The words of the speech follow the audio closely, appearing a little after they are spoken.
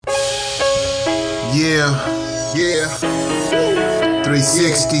Yeah, yeah,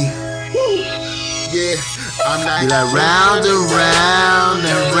 360. Yeah, I'm like round and round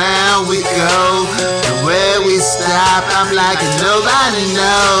and round we go. And where we stop, I'm like nobody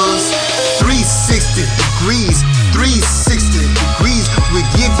knows. 360 degrees, 360 degrees. We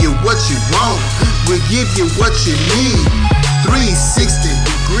give you what you want, we give you what you need. 360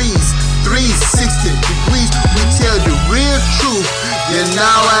 degrees, 360 degrees. We tell the real truth, you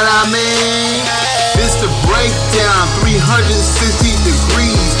know what I mean? It's the breakdown, 360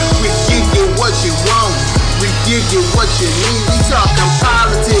 degrees. We give you what you want, we give you what you need. We talking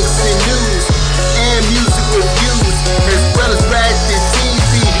politics and news, and music reviews, as well as ratchet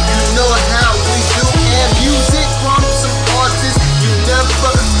TV. You know how we do, and music from some artists you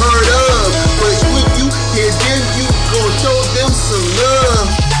never heard of. But when you hear them, you gon' show them some love.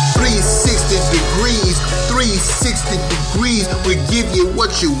 360 degrees, 360 degrees. We give you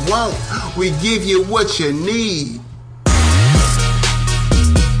what you want, we give you what you need.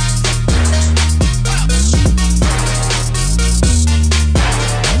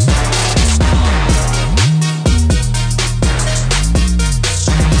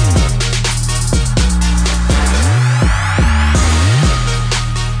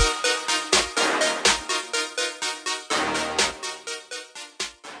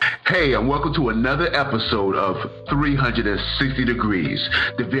 Hey, and welcome to another episode of 360 Degrees,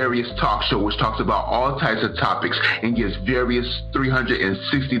 the various talk show which talks about all types of topics and gives various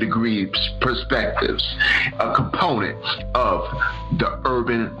 360 degree perspectives, a component of the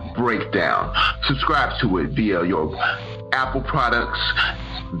Urban Breakdown. Subscribe to it via your Apple products,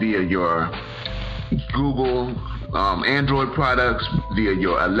 via your Google Android products, via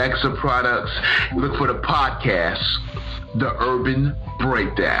your Alexa products. Look for the podcast, The Urban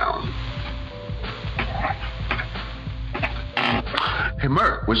Breakdown. Hey,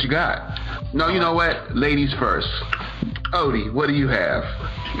 Merk, what you got? No, you know what? Ladies first. Odie, what do you have?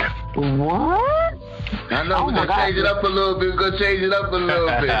 What? I know, we're going to change it up a little bit.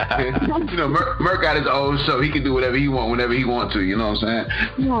 You know, Merk got his own show. He can do whatever he wants whenever he wants to. You know what I'm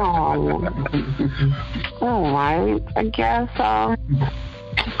saying? No. All right. I guess,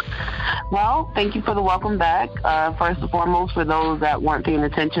 well, thank you for the welcome back. First and foremost, for those that weren't paying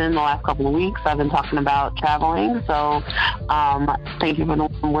attention the last couple of weeks, I've been talking about traveling. So thank you for the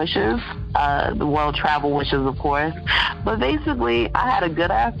wishes, the world travel wishes, of course. But basically, I had a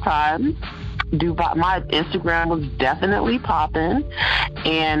good-ass time. Dubai, my Instagram was definitely popping.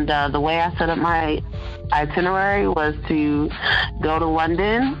 And the way I set up my itinerary was to go to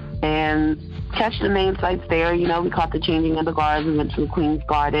London and catch the main sites there. You know, we caught the changing of the guards and went to the Queen's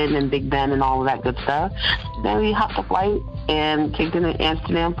Garden and Big Ben and all of that good stuff. Then we hopped a flight and kicked in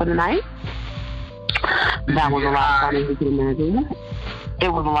Amsterdam for the night. That was a lot of fun, as you can imagine.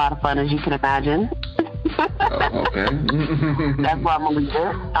 It was a lot of fun, as you can imagine. Okay. That's why I'm going to leave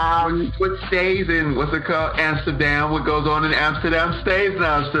it. What stays in, what's it called, Amsterdam? What goes on in Amsterdam stays in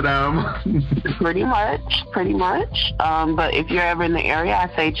Amsterdam. Pretty much. But if you're ever in the area,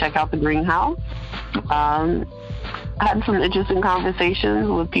 I say check out the Greenhouse. I had some interesting conversations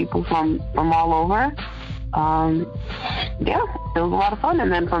with people from all over. Yeah, it was a lot of fun.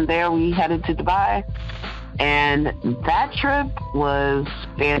 And then from there, we headed to Dubai. And that trip was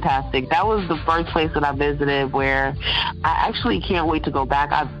fantastic. That was the first place that I visited where I actually can't wait to go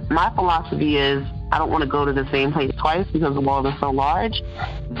back. My philosophy is I don't want to go to the same place twice because the world is so large.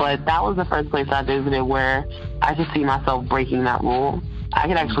 But that was the first place I visited where I could see myself breaking that rule. I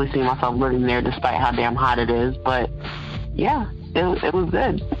could actually see myself living there despite how damn hot it is. But yeah, it was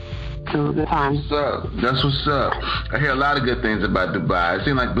good. It was a good time. That's what's up. I hear a lot of good things about Dubai. It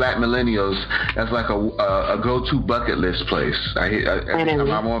seems like black millennials, that's like a go-to bucket list place. Every time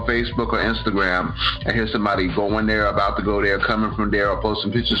I'm on Facebook or Instagram, I hear somebody going there, about to go there, coming from there, or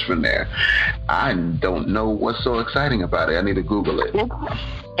posting pictures from there. I don't know what's so exciting about it. I need to Google it.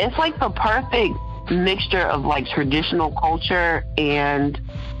 It's like the perfect mixture of like traditional culture and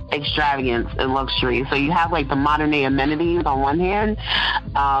extravagance and luxury. So you have like the modern day amenities on one hand,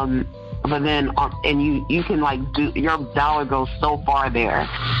 but then you can like do, your dollar goes so far there.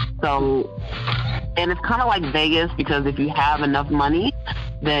 So, and it's kind of like Vegas, because if you have enough money,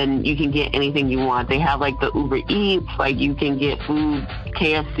 then you can get anything you want. They have like the Uber Eats, like you can get food,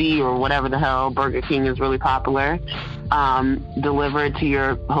 KFC or whatever the hell, Burger King is really popular, delivered to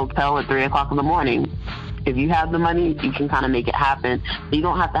your hotel at 3 o'clock in the morning. If you have the money, you can kind of make it happen. You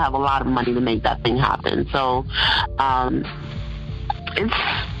don't have to have a lot of money to make that thing happen. So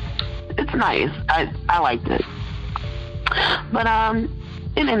it's nice. I liked it. But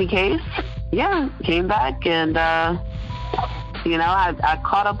in any case, yeah, came back and You know, I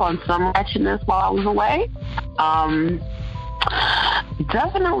caught up on some ratchetness while I was away.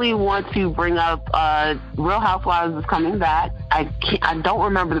 Definitely want to bring up Real Housewives is coming back. I don't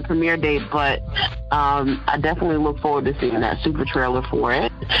remember the premiere date, but I definitely look forward to seeing that super trailer for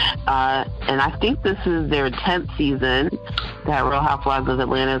it. And I think this is their 10th season that Real Housewives of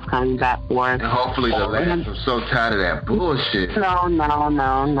Atlanta is coming back for. And hopefully the last. I'm so tired of that bullshit. No,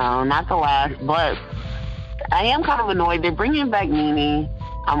 not the last. But I am kind of annoyed. They're bringing back Nene.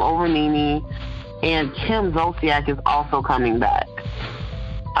 I'm over Nene. And Kim Zolciak is also coming back.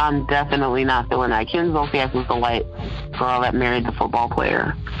 I'm definitely not feeling that. Kim Zolciak was the white girl that married the football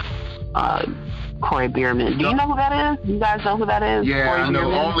player, Corey Bierman. Do you know who that is? You guys know who that is? Yeah, Corey I know.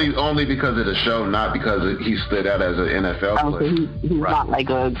 Bierman? Only because of the show, not because he stood out as an NFL player. So he's not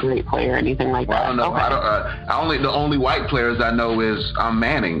like a great player or anything like that. I don't know. Okay. The only white players I know is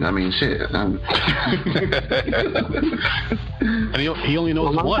Manning. I mean, shit. And he only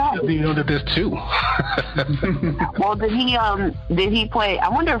knows one. He doesn't even know that there's two. Well, did he play? I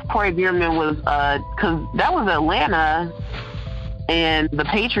wonder if Corey Bierman was because that was Atlanta and the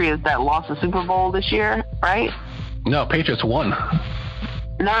Patriots that lost the Super Bowl this year, right? No, Patriots won.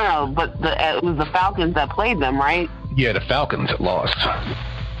 No, but it was the Falcons that played them, right? Yeah, the Falcons lost.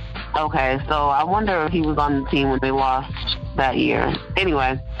 Okay, so I wonder if he was on the team when they lost that year.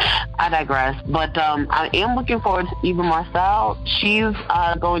 Anyway, I digress. But I am looking forward to Eva Marcel. She's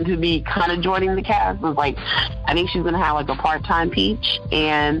going to be kind of joining the cast. It's like, I think she's going to have like a part-time Peach,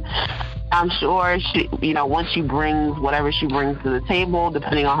 and I'm sure she, once she brings whatever she brings to the table,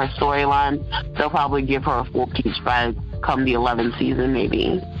 depending on her storyline, they'll probably give her a full Peach by come the 11th season,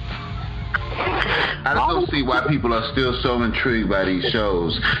 maybe. I don't see why people are still so intrigued by these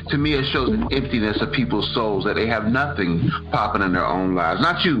shows. To me, it shows an emptiness of people's souls, that they have nothing popping in their own lives.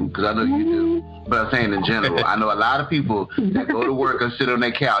 Not you, because I know you do, but I'm saying in general. I know a lot of people that go to work and sit on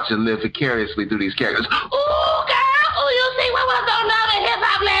their couch and live vicariously through these characters. Oh, girl, you see what was on the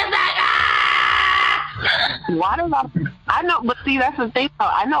hip-hop last night? Why do I know, but see, that's the thing.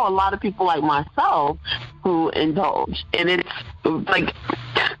 I know a lot of people like myself who indulge, and it's like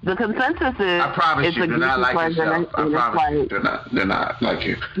the consensus is. I promise you, they're not like yourself. I promise you, they're not like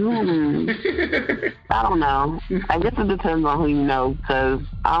you. I don't know. I guess it depends on who you know, because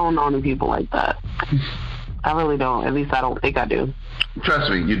I don't know any people like that. I really don't. At least I don't think I do. Trust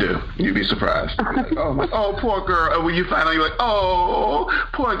me, you do. You'd be surprised. Like, oh, poor girl. And when you find out, you're like, oh,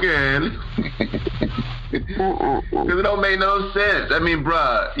 poor girl. Because it don't make no sense. I mean,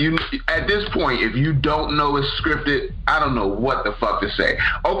 bruh, at this point, if you don't know it's scripted, I don't know what the fuck to say.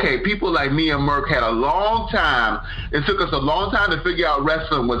 Okay, people like me and Merck had a long time. It took us a long time to figure out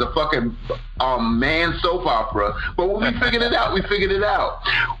wrestling was a fucking man soap opera. But when we figured it out,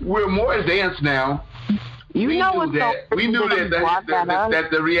 We're more advanced now. We knew that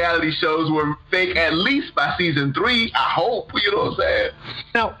the reality shows were fake at least by season 3. I hope, you know what I'm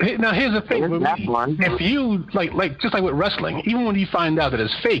saying? Now here's the thing. If you just like with wrestling, even when you find out that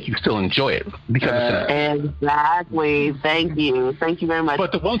it's fake, you still enjoy it because exactly. Thank you very much.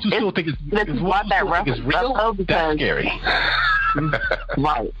 But the ones who still think it's real, that's scary.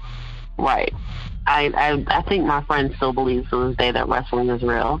 Right. I think my friend still believes to this day that wrestling is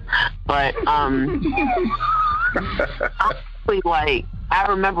real, but I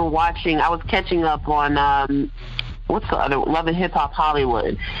remember watching. I was catching up on what's the other Love and Hip Hop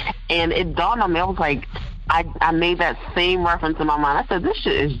Hollywood, and it dawned on me. I was like, I made that same reference in my mind. I said, this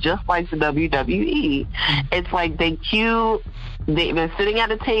shit is just like the WWE. It's like they're sitting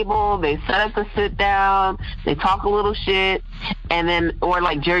at a table, they set up the sit down, they talk a little shit, and then, or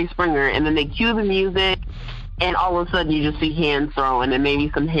like Jerry Springer, and then they cue the music, and all of a sudden you just see hands throwing and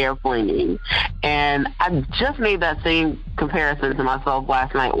maybe some hair flinging. And I just made that same comparison to myself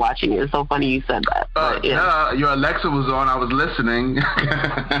last night watching it. It's so funny you said that. Your Alexa was on. I was listening.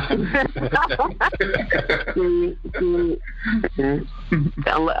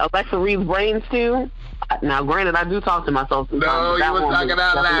 Alexa reads brains too. Now, granted, I do talk to myself sometimes. No, you was talking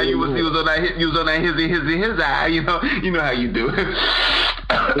out loud. You was on that his eye. You know how you do it.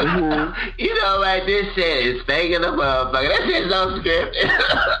 Mm-hmm. You know, like this shit is fake in the motherfucker. That shit's no script.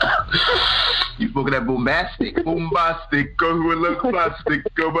 You spoke that bombastic, who look plastic,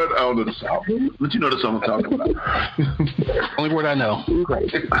 but I don't know the song. But you know the song I'm talking about. Only word I know.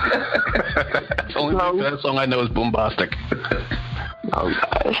 That song I know is bombastic. Oh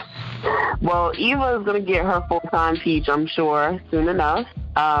gosh. Well, Eva is going to get her full-time Peach, I'm sure, soon enough.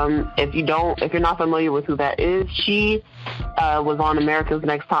 If you're not familiar with who that is, she was on America's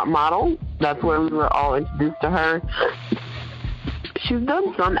Next Top Model. That's where we were all introduced to her. She's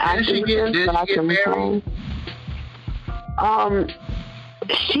done some acting. Did she get married?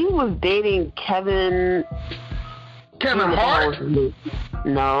 She was dating Kevin Hart?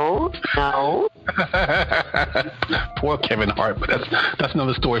 No. Poor Kevin Hart, but that's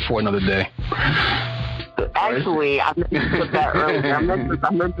another story for another day. Actually, I meant to put that earlier.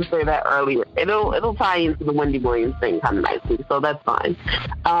 I meant to say that earlier. It'll tie into the Wendy Williams thing kind of nicely, so that's fine.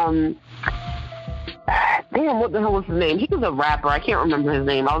 Damn, what the hell was his name? He was a rapper. I can't remember his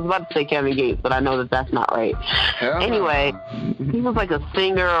name. I was about to say Kevin Gates, but I know that that's not right. Yeah. Anyway, he was like a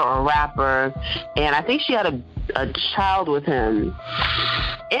singer or a rapper, and I think she had a child with him.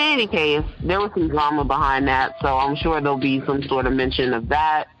 In any case, there was some drama behind that, so I'm sure there'll be some sort of mention of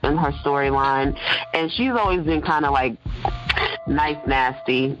that in her storyline. And she's always been kind of like nice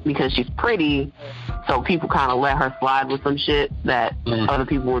nasty because she's pretty, so people kind of let her slide with some shit that other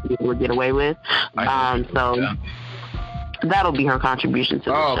people would get away with. That'll be her contribution to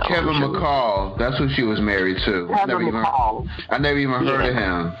the show. Oh, Kevin McCall. That's who she was married to. Kevin McCall. I never even heard of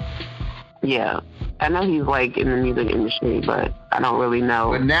him. Yeah. I know he's like in the music industry, but I don't really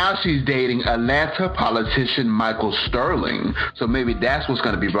know. But now she's dating Atlanta politician Michael Sterling. So maybe that's what's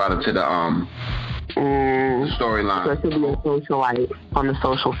going to be brought into the storyline. So it could be a socialite on the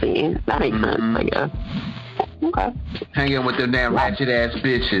social scene. That makes sense, I guess. Okay. Hanging with them damn ratchet ass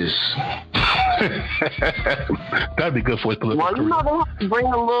bitches. That'd be good for his political career.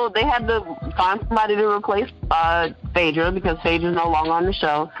 Well, they had to they had to find somebody to replace Phaedra because Phaedra's no longer on the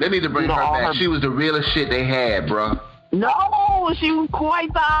show. They need to bring her back. She was the realest shit they had, bro. No, she was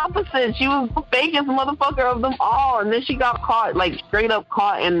quite the opposite. She was the fakest motherfucker of them all, and then she got caught, like, straight up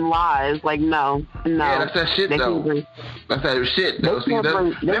caught in lies. Like, no. Yeah, that's that shit, though. That's that shit, though. See,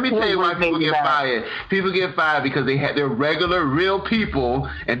 let me tell you why people get fired. People get fired because they're regular, real people,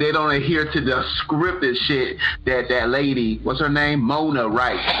 and they don't adhere to the scripted shit that lady, what's her name? Mona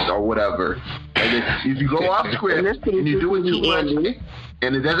writes, or whatever. And if you go off script and you do it too much,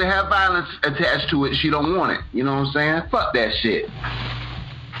 and it doesn't have violence attached to it, she don't want it. You know what I'm saying? Fuck that shit.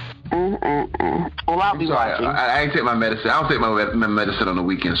 Well, I'll be watching. I ain't take my medicine. I don't take my medicine on the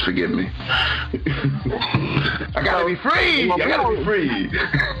weekends. Forgive me. I gotta be free.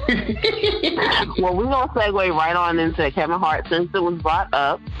 Well, we're gonna segue right on into Kevin Hart since it was brought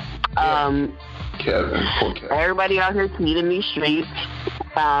up. Kevin, poor Kevin. Everybody out here tweeting these streets.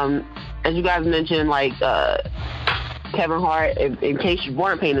 As you guys mentioned, like Kevin Hart, in case you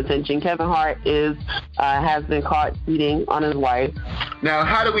weren't paying attention, Kevin Hart has been caught cheating on his wife. Now,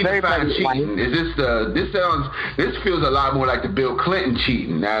 how do we define cheating? Is this feels a lot more like the Bill Clinton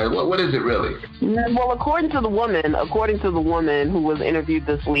cheating. Now, what is it really? Well, according to the woman who was interviewed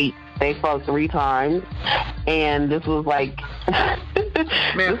this week, they fucked 3 times, and this was like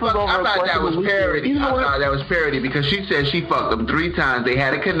man, fuck, I thought that was parody. I thought that was parody because she said she fucked him 3 times. They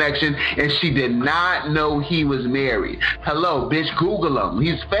had a connection, and she did not know he was married. Hello, bitch, Google him.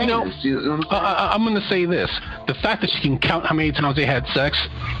 He's famous. I'm going to say this. The fact that she can count how many times they had sex,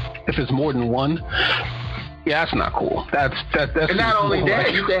 if it's more than one, yeah, that's not cool. That's. And not only that,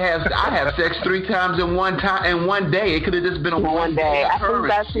 I have sex 3 times in one day. It could have just been a one day. I think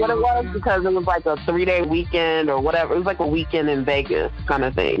that's what it was because it was like a 3-day weekend or whatever. It was like a weekend in Vegas kind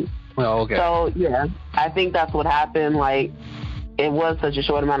of thing. Oh, okay. So yeah, I think that's what happened. Like, it was such a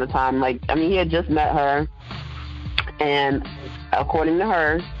short amount of time. Like, I mean, he had just met her, and according to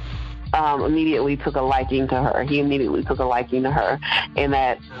her, immediately took a liking to her. He immediately took a liking to her, and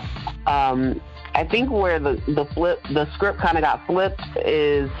that. I think where the script kind of got flipped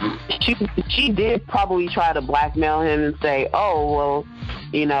is she did probably try to blackmail him and say, oh, well,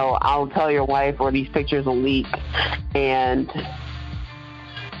 you know, I'll tell your wife or these pictures will leak, and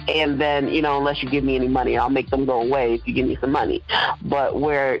then, you know, unless you give me any money, I'll make them go away if you give me some money. But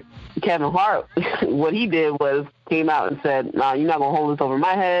where Kevin Hart, what he did was came out and said, no, you're not going to hold this over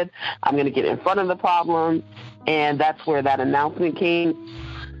my head. I'm going to get in front of the problem. And that's where that announcement came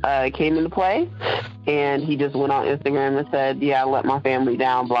into play, and he just went on Instagram and said, yeah, I let my family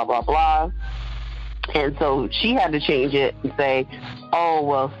down, blah, blah, blah. And so she had to change it and say, oh,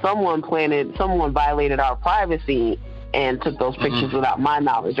 well, someone violated our privacy and took those pictures without my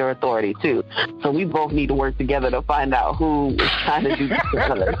knowledge or authority, too. So we both need to work together to find out who was trying to do this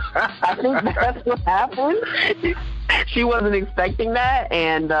together. I think that's what happened. She wasn't expecting that,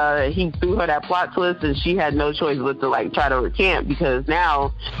 and he threw her that plot twist, and she had no choice but to, like, try to recant because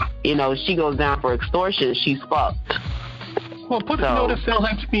now, you know, she goes down for extortion. She's fucked. Well, you know what it sounds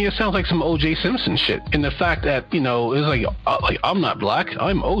like to me? It sounds like some O.J. Simpson shit. In the fact that, you know, it's like I'm not black,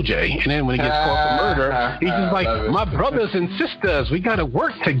 I'm O.J. And then when he gets caught for murder, he's just like, my brothers and sisters, we got to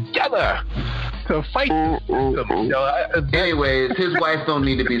work together. to fight them. Anyways, his wife don't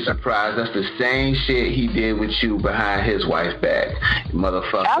need to be surprised. That's the same shit he did with you behind his wife's back,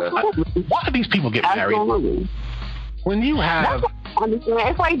 motherfucker. Absolutely. Why do these people get married? Absolutely. When you have...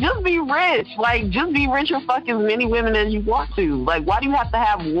 It's like, just be rich. Like, just be rich and fuck as many women as you want to. Like, why do you have to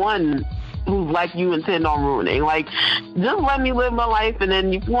have one who's like you intend on ruining? Like, just let me live my life, and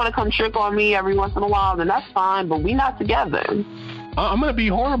then if you want to come trick on me every once in a while, then that's fine, but we not together. I'm going to be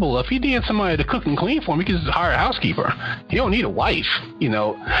horrible. If he needs somebody to cook and clean for him, he can just hire a housekeeper. He don't need a wife, you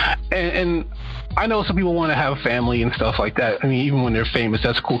know. And I know some people want to have a family and stuff like that. I mean, even when they're famous,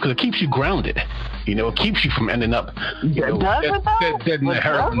 that's cool because it keeps you grounded. You know, it keeps you from ending up dead in the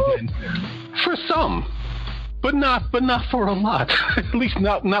heroin den. For some. But not for a lot. At least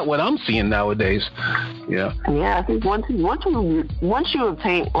not what I'm seeing nowadays. Yeah. Yeah, I think once you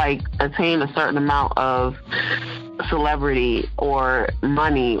attain a certain amount of celebrity or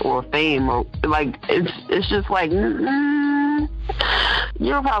money or fame, or like it's just like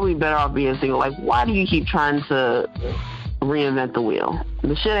you're probably better off being single. Like, why do you keep trying to reinvent the wheel?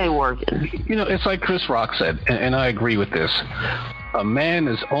 The shit ain't working. You know, it's like Chris Rock said, and I agree with this. A man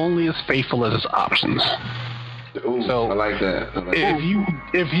is only as faithful as his options. Ooh, so I like that.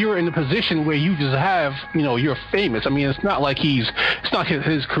 If you're in a position where you just have, you know, you're famous. I mean, it's not like his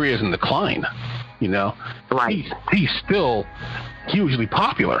career is in decline. You know, right? He's still hugely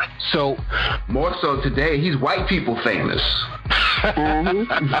popular. So more so today, he's white people famous. Mm-hmm.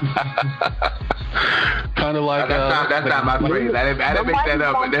 Kind of like that's not my phrase. I didn't make that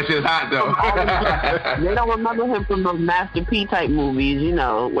up, but that shit's hot though. They don't remember him from those Master P type movies, you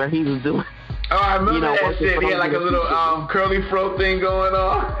know, where he was doing. Oh, I remember that shit. He had like a little curly fro thing going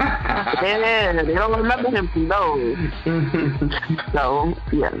on. Yeah, they don't remember him from those. So,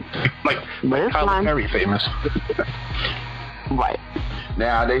 yeah. Like Tyler Perry famous. Right.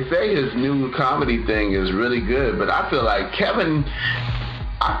 Now, they say his new comedy thing is really good, but I feel like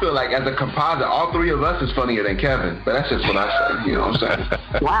as a composite, all three of us is funnier than Kevin. But that's just what I say. You know what I'm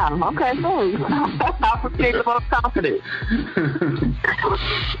saying? Wow. Okay, cool. I appreciate the most confidence.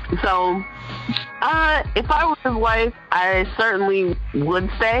 So, if I was his wife, I certainly would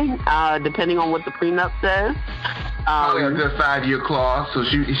stay, depending on what the prenup says. Probably a good 5-year clause, so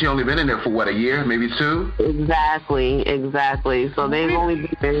she only been in there for what, a year, maybe 2? Exactly. So they've only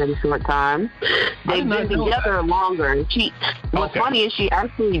been there a short time. They've been together longer. What's funny is she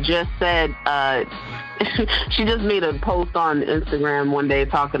actually just said, she just made a post on Instagram one day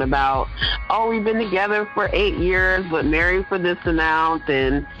talking about, we've been together for 8 years, but married for this amount,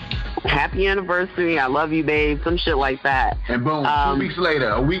 and happy anniversary, I love you, babe, some shit like that. And boom, 2 weeks later,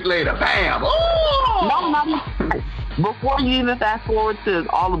 a week later, bam! Ooh! No, before you even fast forward to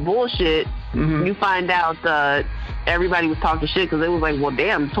all the bullshit, you find out everybody was talking shit because it was like, well,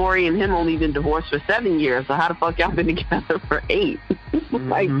 damn, Tori and him only been divorced for 7 years, so how the fuck y'all been together for 8?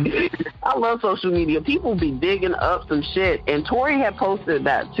 Like, I love social media. People be digging up some shit, and Tori had posted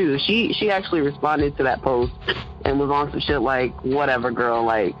that too. She actually responded to that post and was on some shit like, whatever, girl,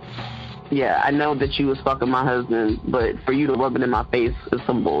 like, yeah, I know that you was fucking my husband, but for you to rub it in my face is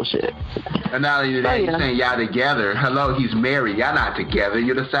some bullshit. And not only that, you're saying y'all together. Hello, he's married. Y'all not together.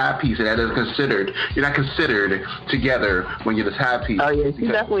 You're the side piece, and that is considered. You're not considered together when you're the side piece. Oh yeah, she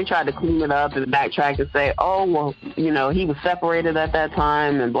definitely tried to clean it up and backtrack and say, oh well, you know, he was separated at that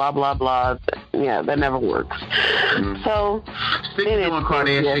time and blah blah blah. Yeah, that never works. So stick to doing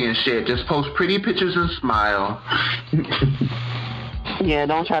Kardashian shit. Just post pretty pictures and smile. Yeah,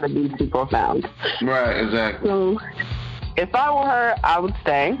 don't try to be too profound. Right, exactly. So, if I were her, I would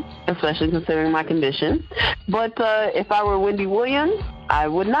stay, especially considering my condition. But if I were Wendy Williams, I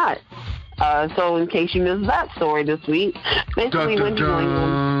would not. So in case you missed that story this week, basically Wendy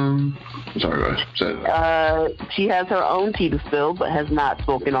Williams... Sorry, she has her own tea to spill, but has not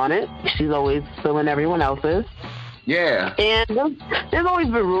spoken on it. She's always spilling everyone else's. Yeah. And there's always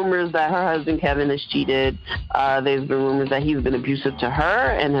been rumors that her husband Kevin has cheated. There's been rumors that he's been abusive to her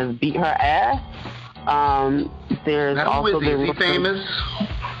and has beat her ass. There's now, also who is he? Is he famous?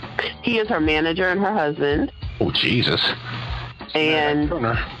 He is her manager and her husband. Oh, Jesus. And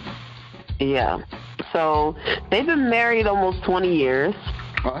yeah. So they've been married almost 20 years.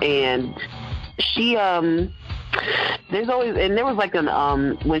 And she there's always, and there was like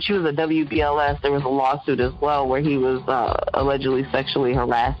when she was a WBLS, there was a lawsuit as well where he was allegedly sexually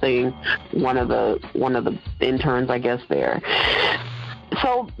harassing one of the interns, I guess, there.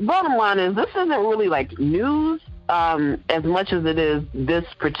 So bottom line is, this isn't really like news as much as it is this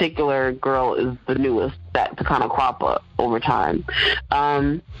particular girl is the newest that to kind of crop up over time.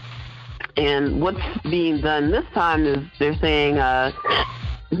 And what's being done this time is they're saying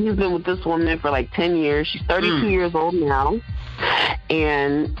he's been with this woman for like 10 years. She's 32 years old now,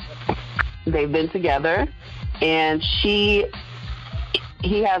 and they've been together. And he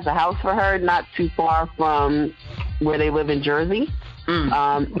has a house for her not too far from where they live in Jersey. And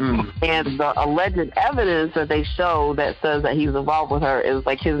the alleged evidence that they show that says that he's involved with her is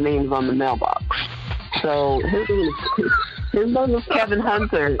like his name's on the mailbox. So his name is Kevin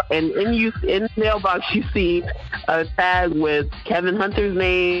Hunter, and in the mailbox you see a tag with Kevin Hunter's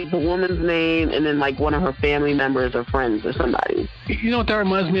name, the woman's name, and then like one of her family members or friends or somebody. You know what that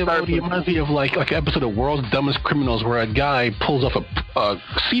reminds me of? It reminds me of like an episode of World's Dumbest Criminals where a guy pulls off a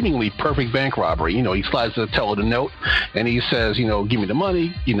seemingly perfect bank robbery. You know, he slides the teller the note, and he says, you know, give me the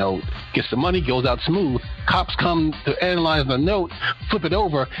money. You know, gets the money, goes out smooth. Cops come to analyze the note, flip it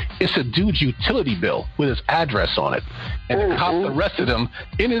over. It's a dude's utility bill with his address on it. And the cops arrested him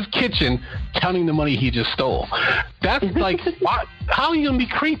in his kitchen counting the money he just stole. That's like, how are you going to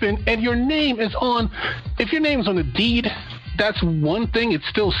be creeping and your name is on, if your name's on the deed, that's one thing, it's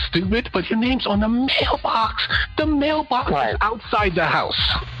still stupid, but your name's on the mailbox. The mailbox is outside the house.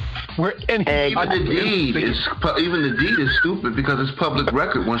 Even the deed is stupid because it's public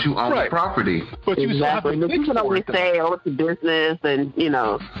record once you own the property. But exactly. But you can always say, oh, it's a business, and, you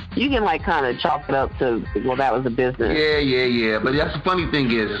know, you can, like, kind of chalk it up to, well, that was a business. Yeah. But that's the funny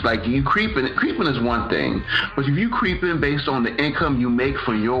thing is, like, you creeping is one thing, but if you creeping based on the income you make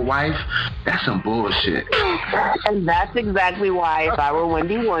from your wife, that's some bullshit. And that's exactly why, if I were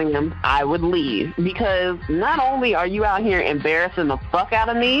Wendy Williams, I would leave. Because not only are you out here embarrassing the fuck out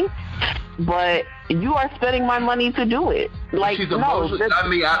of me, but you are spending my money to do it. Like, I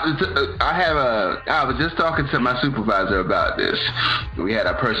was just talking to my supervisor about this. We had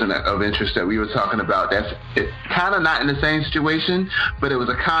a person of interest that we were talking about. That's kind of not in the same situation, but it was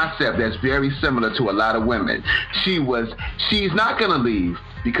a concept that's very similar to a lot of women. She's not going to leave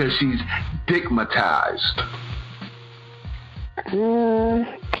because she's stigmatized.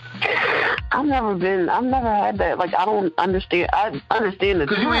 I've never had that. Like, I don't understand. I understand the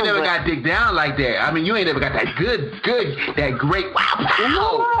because you ain't never got dick down like that. I mean, you ain't never got that that great wow.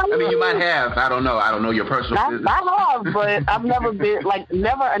 I mean, you might have. I don't know your personal business. I have, but I've never been, like,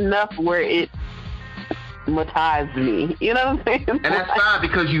 never enough where it traumatized me. You know what I'm saying? And that's fine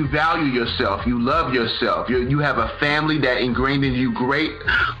because you value yourself. You love yourself. You have a family that ingrained in you great,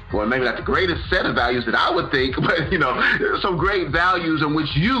 well, maybe not the greatest set of values that I would think, but, you know, some great values in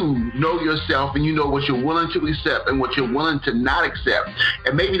which you know yourself and you know what you're willing to accept and what you're willing to not accept.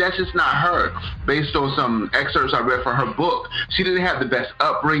 And maybe that's just not her. Based on some excerpts I read from her book, she didn't have the best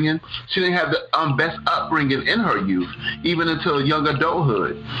upbringing. She didn't have the best upbringing in her youth, even until young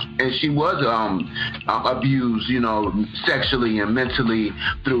adulthood. And she was abused, you know, sexually and mentally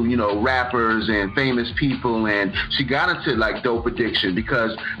through, you know, rappers and famous people. And she got into, like, dope addiction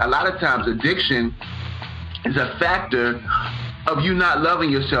because a lot of times addiction is a factor of you not loving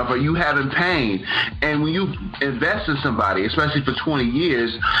yourself or you having pain. And when you invest in somebody, especially for 20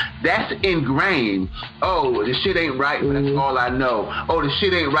 years, that's ingrained. Oh, the shit ain't right, but that's all I know. Oh, the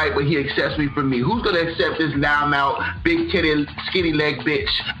shit ain't right, but he accepts me for me. Who's going to accept this loud-mouth, big-titted, skinny-leg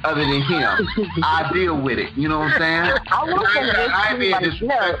bitch other than him? I deal with it. You know what I'm saying? I ain't being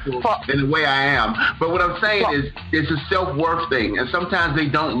disrespectful in the way I am. But what I'm saying is it's a self-worth thing, and sometimes they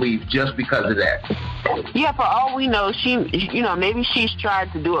don't leave just because of that. Yeah, for all we know, she, you know, maybe she's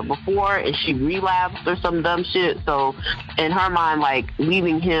tried to do it before and she relapsed or some dumb shit. So in her mind, like,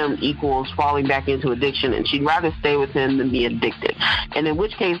 leaving him equals falling back into addiction, and she'd rather stay with him than be addicted. And in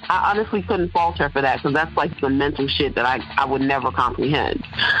which case, I honestly couldn't fault her for that because that's like some mental shit that I would never comprehend.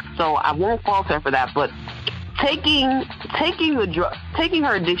 So I won't fault her for that. But taking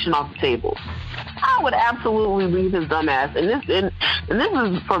her addiction off the table, I would absolutely leave his dumb ass. And this is,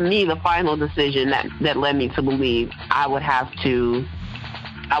 for me, the final decision that led me to believe I would have to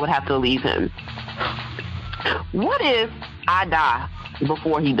leave him. What if I die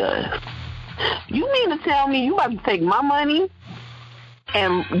before he does? You mean to tell me you about to take my money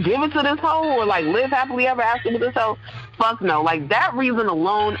and give it to this hoe, or like live happily ever after with this hoe? Fuck no. Like, that reason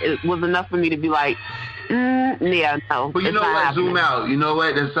alone was enough for me to be like, yeah, no. But you know what? Zoom out. You know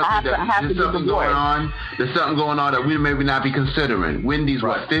what? There's something going on. There's something going on that we maybe not be considering. Wendy's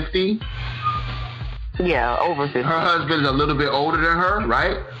what, 50? Yeah, over 50. Her husband is a little bit older than her,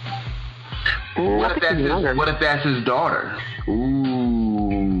 right? What if that's his daughter?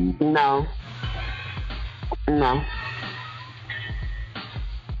 Ooh. No.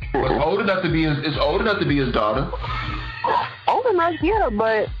 Well, it's old enough to be his daughter. Old enough, yeah,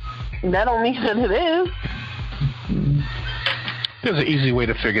 but that don't mean that it is. There's an easy way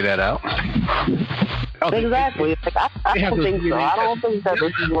to figure that out. Exactly. I don't think so. I don't think that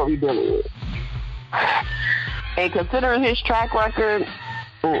this is what we're dealing with. And considering his track record,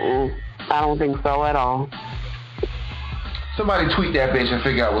 I don't think so at all. Somebody tweet that bitch and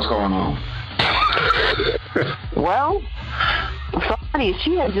figure out what's going on. Well, funny,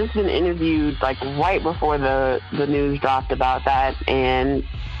 she had just been interviewed like right before the news dropped about that, and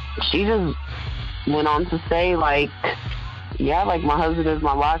she just went on to say like, yeah, like my husband is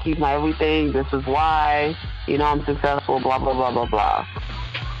my rock, he's my everything, this is why, you know, I'm successful, blah, blah, blah, blah, blah.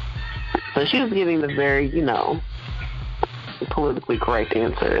 So she was giving the very, you know, politically correct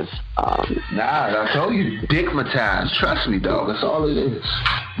answers. Nah, I told you, dickmatized. Trust me, dog. That's all it is.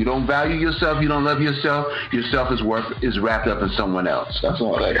 You don't value yourself. You don't love yourself. Your self is wrapped up in someone else. That's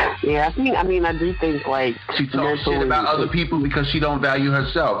all that is. Yeah, I do think like she talks shit about other people because she don't value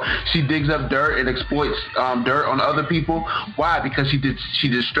herself. She digs up dirt and exploits dirt on other people. Why? Because she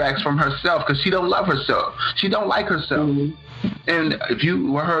distracts from herself because she don't love herself. She don't like herself. Mm-hmm. And if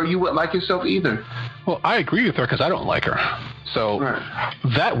you were her, you wouldn't like yourself either. Well, I agree with her because I don't like her. So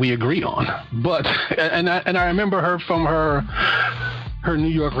that we agree on. But and I remember her from her New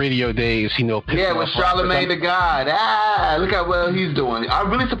York radio days, you know. With Charlamagne the God. Look how well he's doing. I'm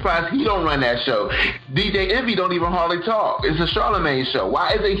really surprised he don't run that show. DJ Envy don't even hardly talk. It's a Charlamagne show.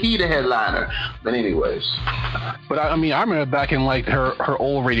 Why isn't he the headliner? But anyways. But I remember back in like her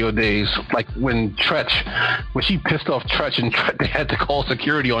old radio days, like when she pissed off Tretch and they had to call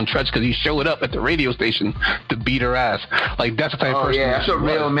security on Tretch because he showed up at the radio station to beat her ass. Like that's the type of person. Oh yeah, that's a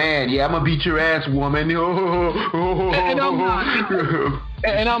real man. Yeah, I'm gonna beat your ass, woman.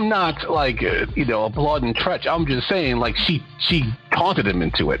 And I'm not like applauding Tretch. I'm just saying like she taunted him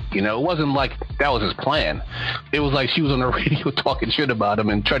into it. You know, it wasn't like that was his plan. It was like she was on the radio talking shit about him,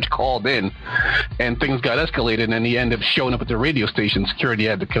 and Tretch called in, and things got escalated, and he ended up showing up at the radio station. Security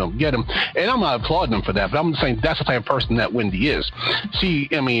had to come get him, and I'm not applauding him for that. But I'm just saying that's the type of person that Wendy is. She'll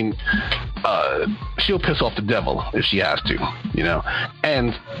piss off the devil if she has to, you know,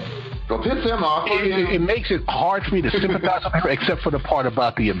 and. Piss him off. It makes it hard for me to sympathize with her, except for the part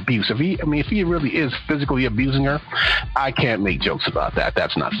about the abuse. If he really is physically abusing her, I can't make jokes about that.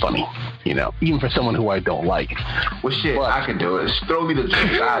 That's not funny, you know, even for someone who I don't like. Well, shit, but I can do it. Just throw me the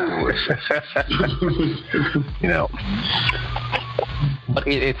jokes. I do it. You know. But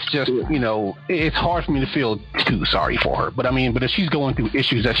it's just, you know, it's hard for me to feel too sorry for her. But if she's going through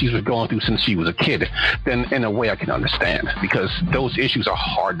issues that she's been going through since she was a kid, then in a way I can understand, because those issues are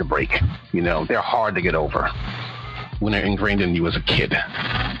hard to break. You know, they're hard to get over when they're ingrained in you as a kid.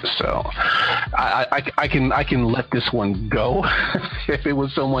 So I can let this one go. If it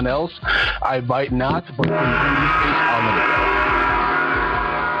was someone else, I might not, but in this case, I'll let it go.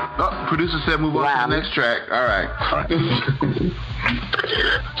 Oh, producer said move on to the next track. All right.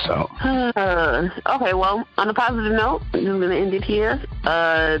 So. Okay, well, on a positive note, I'm just going to end it here.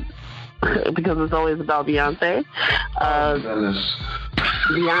 Because it's always about Beyonce.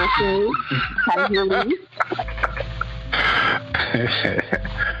 Beyonce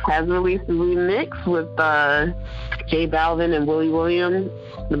has released a remix with J Balvin and Willie Williams,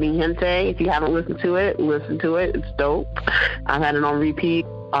 the Mi Gente. If you haven't listened to it, listen to it. It's dope. I've had it on repeat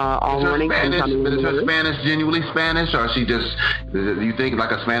all morning. Is her Spanish genuinely Spanish, or she just, do you think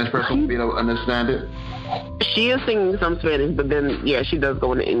like a Spanish person would be able to understand it? She is singing some Spanish, but then, yeah, she does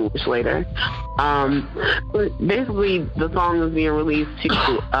go into English later. But basically, the song is being released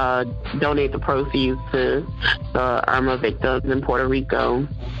to donate the proceeds to the Irma victims in Puerto Rico.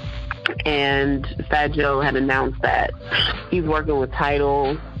 And Fat Joe had announced that he's working with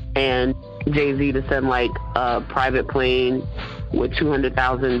Tidal and Jay-Z to send, like, a private plane with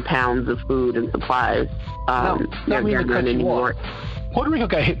 200,000 pounds of food and supplies. They're gathering in New York. Puerto Rico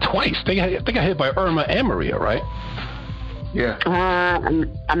got hit twice. They got hit by Irma and Maria, right? Yeah.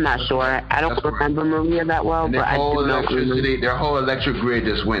 I'm not sure. I don't remember Maria that well, but I do know their whole electric grid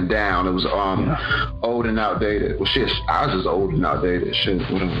just went down. It was old and outdated. Well, shit, ours is old and outdated. Shit,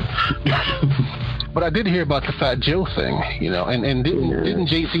 whatever. But I did hear about the Fat Joe thing, you know, and didn't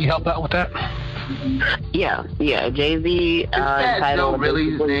Jay-Z help out with that? Yeah. Jay-Z. Fat Joe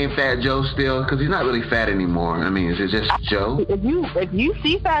really named Fat Joe still? Because he's not really fat anymore. I mean, is it just Joe? If you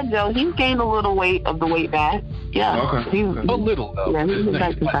see Fat Joe, he's gained a little weight of the weight back. Yeah. Okay. A little though. Yeah, he's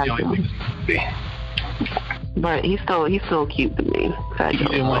back to Fat Joe. But he's still cute to me. Fat Joe. He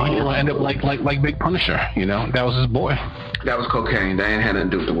didn't want to end up like Big Punisher. You know, that was his boy. That was cocaine. That ain't had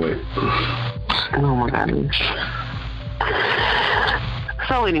nothing to do with the weight. Oh my goodness.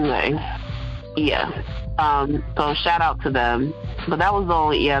 So anyway. Yeah. So shout out to them. But that was the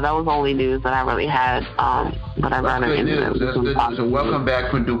only news that I really had. But I ran into news. That's good news. So welcome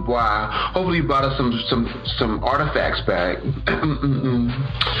back from Dubai. Hopefully you brought us some artifacts back.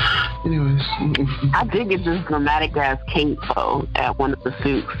 Anyways. I did get this dramatic ass cape though at one of the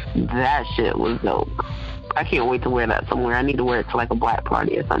suits. That shit was dope. I can't wait to wear that somewhere. I need to wear it to like a black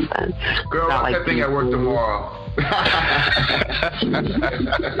party or something. Girl, I that thing at work tomorrow. At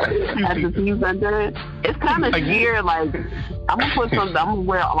the Tea Center, it's kind of sheer. Like I'm gonna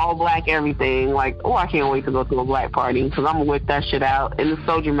wear all black everything. Like, oh, I can't wait to go to a black party because I'm gonna whip that shit out. And it's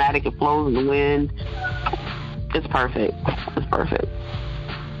so dramatic. It flows in the wind. It's perfect. It's perfect.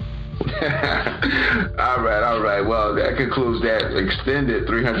 All right. Well, that concludes that extended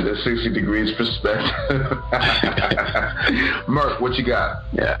 360 degrees perspective. Murph, what you got?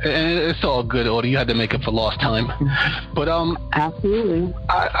 Yeah, and it's all good, Odie. You had to make up for lost time. But absolutely.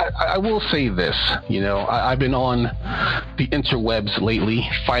 I will say this. You know, I've been on the interwebs lately,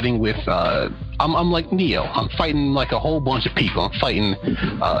 fighting with. I'm like Neo. I'm fighting like a whole bunch of people. I'm fighting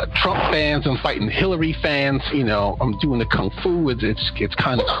Trump fans. I'm fighting Hillary fans. You know, I'm doing the kung fu. It's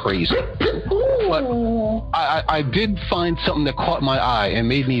kind of crazy. But I did find something that caught my eye and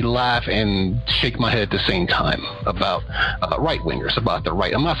made me laugh and shake my head at the same time about right-wingers, about the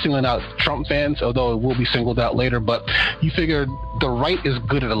right. I'm not singling out Trump fans, although it will be singled out later, but you figure the right is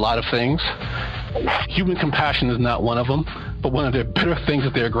good at a lot of things. Human compassion is not one of them, but one of the better things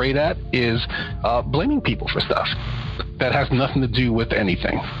that they're great at is blaming people for stuff that has nothing to do with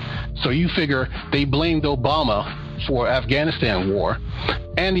anything. So you figure they blamed Obama for Afghanistan war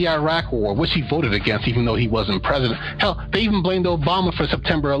and the Iraq war, which he voted against even though he wasn't president. Hell, they even blamed Obama for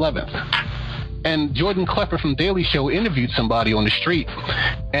September 11th. And Jordan Klepper from Daily Show interviewed somebody on the street,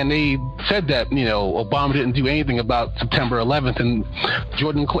 and they said that, you know, Obama didn't do anything about September 11th. And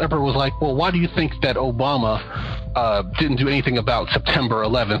Jordan Klepper was like, well, why do you think that Obama didn't do anything about September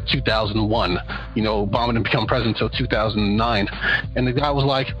 11th, 2001? You know, Obama didn't become president until 2009. And the guy was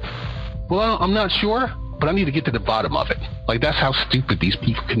like, well, I'm not sure, but I need to get to the bottom of it. Like, that's how stupid these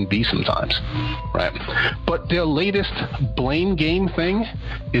people can be sometimes, right? But their latest blame game thing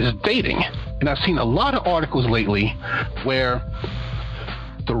is dating. And I've seen a lot of articles lately where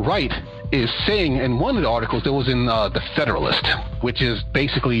the right is saying, in one of the articles that was in The Federalist, which is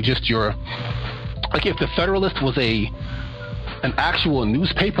basically just your, like if The Federalist was an actual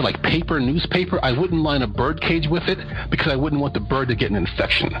newspaper, like paper newspaper, I wouldn't line a bird cage with it because I wouldn't want the bird to get an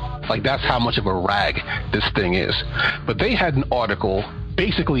infection. Like, that's how much of a rag this thing is. But they had an article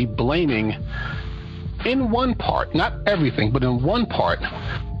basically blaming, in one part, not everything, but in one part,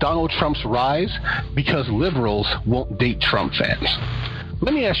 Donald Trump's rise because liberals won't date Trump fans.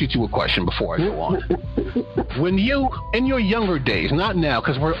 Let me ask you two a question before I go on. When you, in your younger days, not now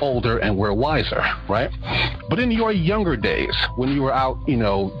because we're older and we're wiser, right? But in your younger days, when you were out, you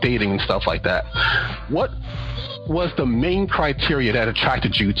know, dating and stuff like that, what was the main criteria that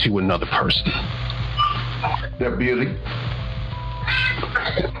attracted you to another person? Their beauty.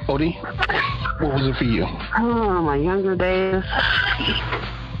 Odie, what was it for you? Oh, my younger days.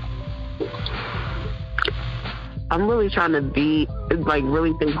 I'm really trying to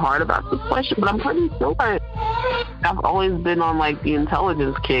really think hard about this question, but I'm pretty sure I've always been on like the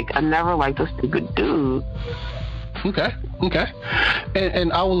intelligence kick. I never liked a stupid dude. Okay.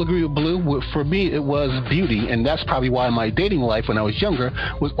 And I will agree with Blue. For me, it was beauty, and that's probably why my dating life when I was younger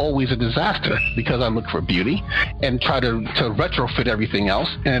was always a disaster, because I looked for beauty and tried to retrofit everything else,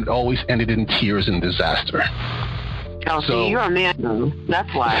 and it always ended in tears and disaster. Oh, so, see, you're a man.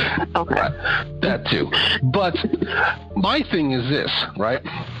 That's why. Okay. Right. That too. But my thing is this, right?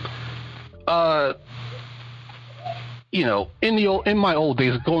 You know, in my old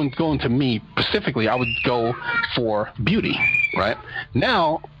days, going to me specifically, I would go for beauty, right?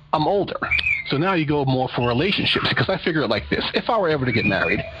 Now I'm older, so now you go more for relationships, because I figure it like this: if I were ever to get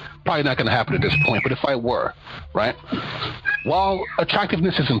married, probably not going to happen at this point, but if I were, right? While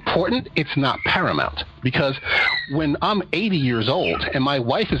attractiveness is important, it's not paramount, because when I'm 80 years old and my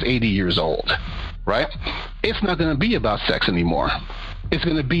wife is 80 years old, right? It's not going to be about sex anymore. It's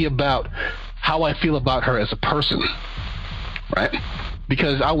going to be about how I feel about her as a person, right?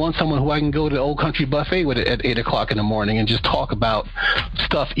 Because I want someone who I can go to the Old Country Buffet with at 8 o'clock in the morning and just talk about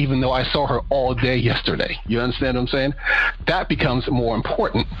stuff, even though I saw her all day yesterday. You understand what I'm saying? That becomes more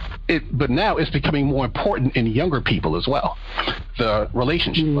important. But now it's becoming more important in younger people as well. The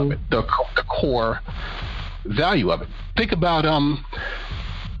relationship of it, the core value of it. Think about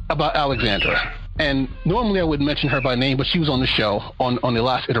Alexandra. And normally I would mention her by name, but she was on the show, on the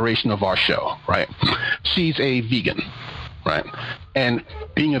last iteration of our show, right? She's a vegan. Right. And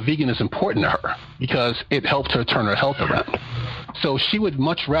being a vegan is important to her because it helped her turn her health around. So she would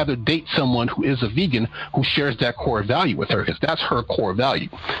much rather date someone who is a vegan who shares that core value with her, because that's her core value,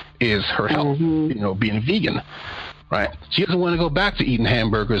 is her health, being vegan, right? She doesn't want to go back to eating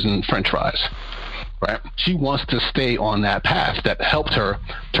hamburgers and French fries, right? She wants to stay on that path that helped her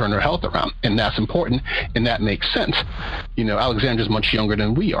turn her health around, and that's important, and that makes sense. Alexandra's much younger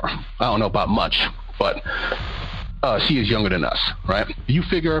than we are. I don't know about much, but she is younger than us, right? You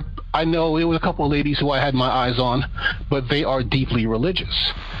figure, I know there was a couple of ladies who I had my eyes on, but they are deeply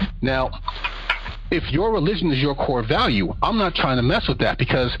religious. Now, if your religion is your core value, I'm not trying to mess with that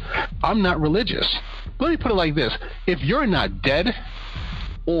because I'm not religious. Let me put it like this. If you're not dead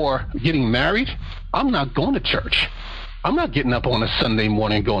or getting married, I'm not going to church. I'm not getting up on a Sunday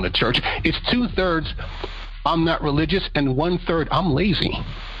morning and going to church. It's 2/3 I'm not religious and 1/3 I'm lazy.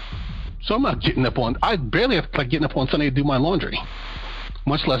 So I'm not getting up on, I barely have like getting up on Sunday to do my laundry,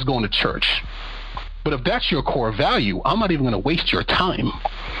 much less going to church. But if that's your core value, I'm not even going to waste your time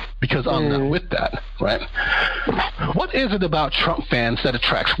because I'm not with that, right? What is it about Trump fans that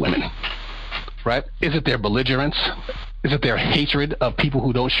attracts women, right? Is it their belligerence? Is it their hatred of people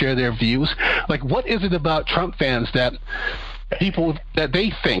who don't share their views? Like, what is it about Trump fans that people that they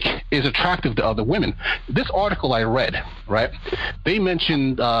think is attractive to other women? This article I read, right, they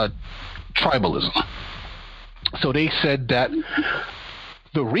mentioned tribalism. So they said that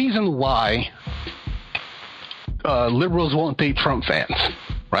the reason why liberals won't date Trump fans,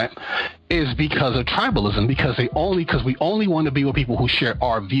 right, is because of tribalism, because we only want to be with people who share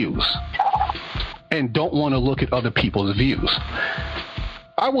our views and don't want to look at other people's views.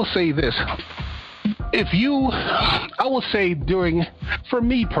 I will say this. I will say for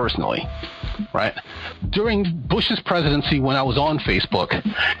me personally, right, during Bush's presidency when I was on Facebook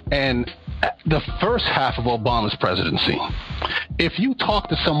and the first half of Obama's presidency, if you talk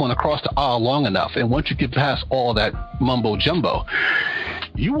to someone across the aisle long enough and once you get past all that mumbo jumbo,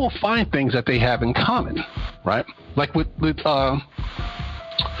 you will find things that they have in common, right? Like with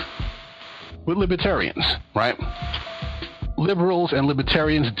libertarians, right? Liberals and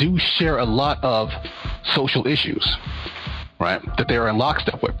libertarians do share a lot of social issues, right, that they're in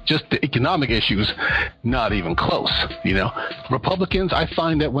lockstep with. Just the economic issues, not even close, Republicans, I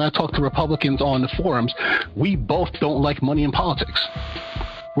find that when I talk to Republicans on the forums, we both don't like money in politics.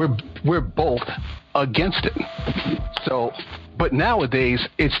 We're both against it. So, but nowadays,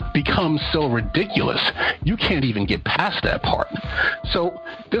 it's become so ridiculous, you can't even get past that part. So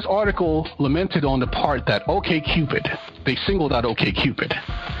this article lamented on the part that OkCupid, they singled out OkCupid,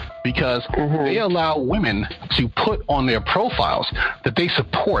 because they allow women to put on their profiles that they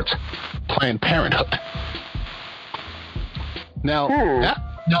support Planned Parenthood. Now,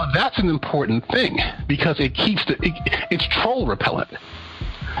 that's an important thing because it keeps it's troll repellent.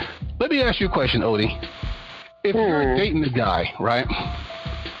 Let me ask you a question, Odie. If you're dating a guy, right,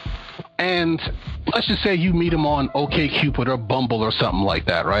 and let's just say you meet him on OkCupid or Bumble or something like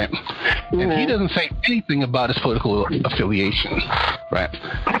that, right, and he doesn't say anything about his political affiliation, right,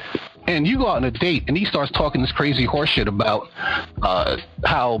 and you go out on a date and he starts talking this crazy horseshit about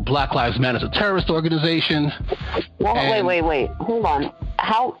how Black Lives Matter is a terrorist organization. Well, wait, hold on.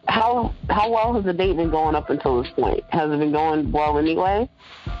 How well has the date been going up until this point? Has it been going well anyway?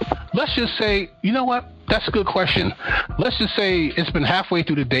 Let's just say, you know what? That's a good question. Let's just say it's been halfway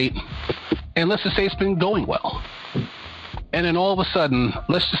through the date, and let's just say it's been going well. And then all of a sudden,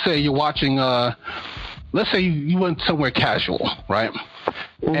 let's just say you're watching, let's say you went somewhere casual, right?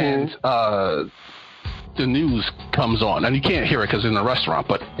 And the news comes on, and you can't hear it because it's in a restaurant,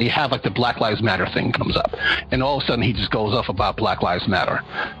 but you have like the Black Lives Matter thing comes up, and all of a sudden he just goes off about Black Lives Matter,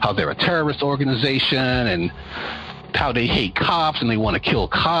 how they're a terrorist organization, and how they hate cops and they want to kill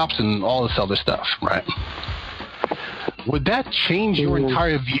cops and all this other stuff, right? Would that change your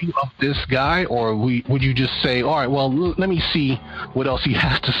entire view of this guy, or would you just say, all right, well, let me see what else he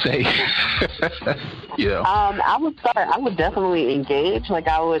has to say? I would definitely engage. Like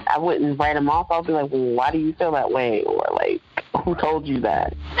I wouldn't write him off. I'll be like, well, why do you feel that way? Or like, who told you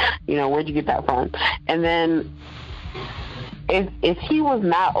that? Where'd you get that from? And then if he was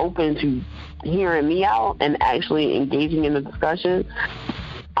not open to hearing me out and actually engaging in the discussion,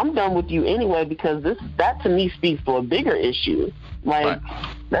 I'm done with you anyway, because that to me speaks to a bigger issue. Like,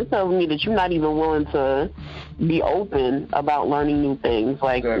 that tells me that you're not even willing to be open about learning new things.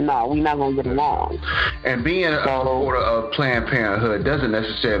 Like, no, we're not going to get along. And being a supporter of Planned Parenthood doesn't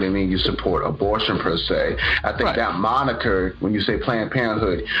necessarily mean you support abortion per se. I think that moniker, when you say Planned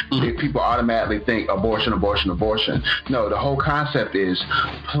Parenthood, people automatically think abortion, abortion, abortion. No, the whole concept is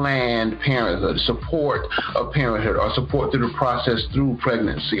Planned Parenthood, support of parenthood, or support through the process through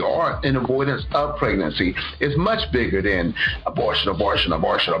pregnancy, or in avoidance of pregnancy. It's much bigger than abortion, abortion,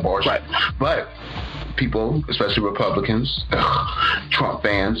 abortion, abortion. Right. But people, especially Republicans, Trump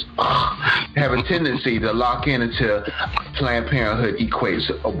fans, have a tendency to lock in until Planned Parenthood equates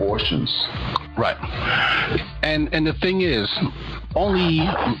abortions. Right. And the thing is, only,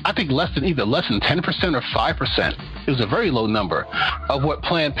 I think less than 10% or 5%, it was a very low number, of what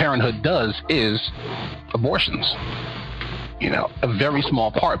Planned Parenthood does is abortions. You know, a very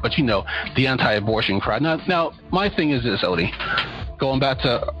small part, but you know, the anti-abortion crowd. Now, my thing is this, Odie. Going back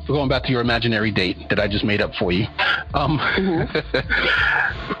to your imaginary date that I just made up for you.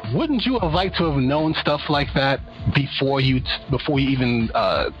 Wouldn't you have liked to have known stuff like that before you even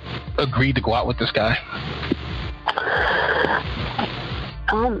agreed to go out with this guy?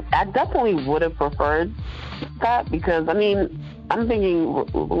 I definitely would have preferred that, because I mean, I'm thinking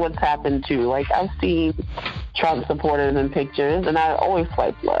what's happened too. Like, I've seen Trump supporters in pictures, and I always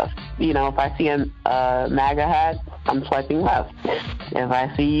swipe left. You know, if I see a MAGA hat, I'm swiping left. If I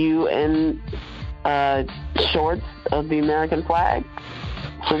see you in shorts of the American flag,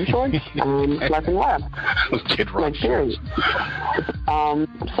 swim shorts, I'm swiping left. Like, period.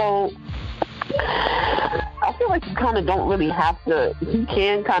 So I feel like you kind of don't really have to. You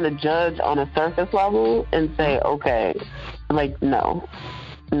can kind of judge on a surface level and say, okay, like, no,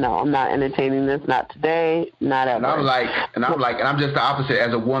 I'm not entertaining this. Not today. Not ever. And I'm just the opposite.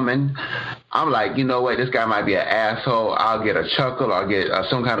 As a woman, I'm like, you know what? This guy might be an asshole. I'll get a chuckle. I'll get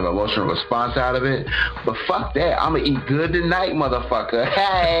some kind of emotional response out of it. But fuck that. I'm gonna eat good tonight, motherfucker.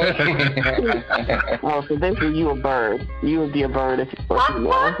 Hey. Oh, so basically, you a bird. You would be a bird if you were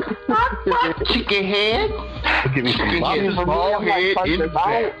female. Chicken head. Give me some small head in the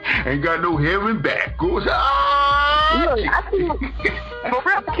back. Ain't got no hair in back. Goes For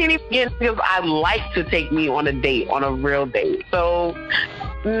real, I can't even get it because I like to take me on a date, on a real date. So,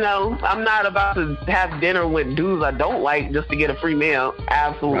 no, I'm not about to have dinner with dudes I don't like just to get a free meal.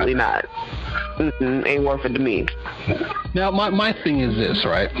 Absolutely not. Ain't worth it to me. Now, my thing is this,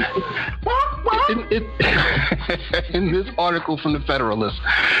 right? In this article from the Federalist,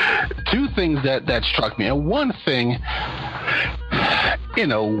 two things that struck me. And one thing,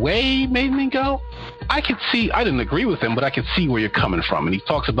 in a way, made me go, I didn't agree with him, but I could see where you're coming from. And he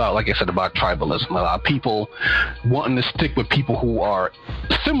talks about, like I said, about tribalism. A lot of people wanting to stick with people who are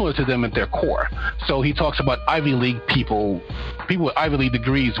similar to them at their core. So he talks about Ivy League people with Ivy League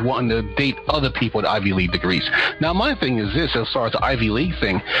degrees wanting to date other people with Ivy League degrees. Now, my thing is this, as far as the Ivy League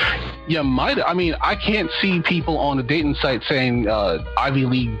thing, I can't see people on the dating site saying Ivy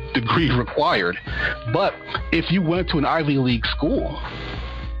League degree required. But if you went to an Ivy League school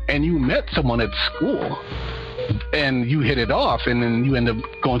and you met someone at school and you hit it off and then you end up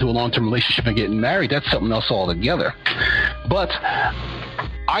going to a long-term relationship and getting married, that's something else altogether. But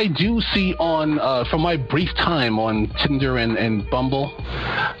I do see from my brief time on Tinder and Bumble,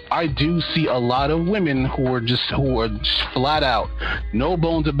 I do see a lot of women who are just flat out, no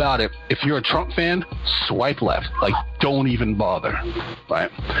bones about it. If you're a Trump fan, swipe left. Like, don't even bother.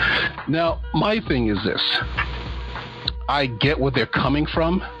 Right? Now, my thing is this. I get where they're coming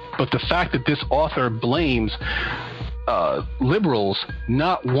from, but the fact that this author blames liberals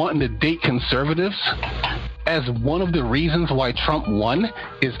not wanting to date conservatives as one of the reasons why Trump won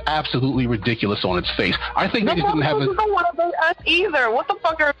is absolutely ridiculous on its face. I think they just didn't have don't want to date us either. What the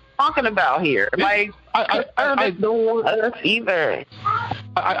fuck are you talking about here? Like, I don't want us either.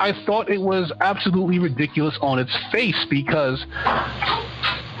 I thought it was absolutely ridiculous on its face because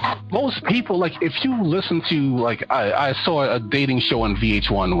most people, like, if you listen to, like, I saw a dating show on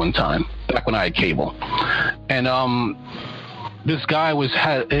VH1 one time, back when I had cable, and this guy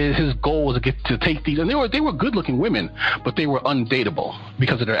his goal was to take these, and they were good-looking women, but they were undateable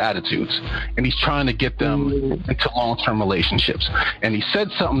because of their attitudes, and he's trying to get them into long-term relationships. And he said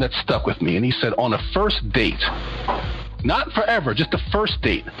something that stuck with me, and he said, on a first date, not forever, just the first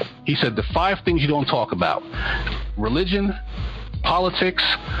date, he said the 5 things you don't talk about: religion, politics,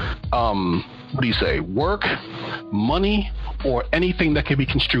 work, money, or anything that can be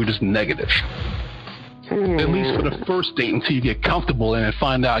construed as negative. At least for the first date, until you get comfortable and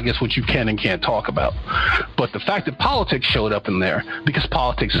find out, I guess, what you can and can't talk about. But the fact that politics showed up in there, because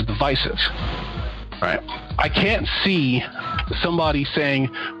politics is divisive. right? I can't see somebody saying,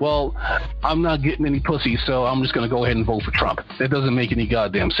 well, I'm not getting any pussy, so I'm just going to go ahead and vote for Trump. That doesn't make any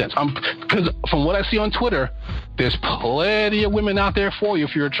goddamn sense. Because from what I see on Twitter, there's plenty of women out there for you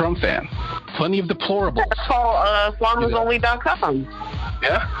if you're a Trump fan. Plenty of deplorables. That's called farmersonly.com.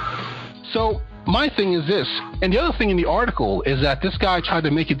 Yeah. So my thing is this, and the other thing in the article is that this guy tried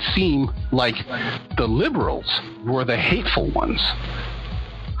to make it seem like the liberals were the hateful ones,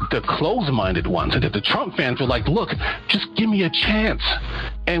 the closed-minded ones, and that the Trump fans were like, look, just give me a chance.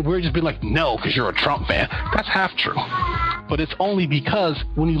 And we're just being like, no, because you're a Trump fan. That's half true. But it's only because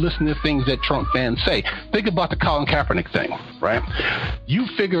when you listen to things that Trump fans say. Think about the Colin Kaepernick thing, right? You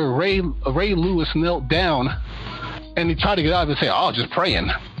figure Ray Lewis knelt down and he tried to get out and say, oh, just praying.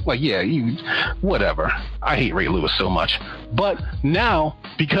 Like, yeah, whatever. I hate Ray Lewis so much. But now,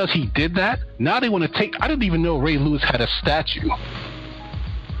 because he did that, now they want to take, I didn't even know Ray Lewis had a statue.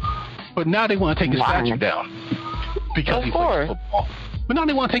 But now they want to take his statue down. Because he plays football. But now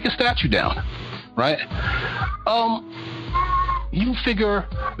they want to take his statue down. Right? You figure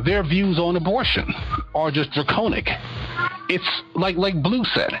their views on abortion are just draconic. It's like Blue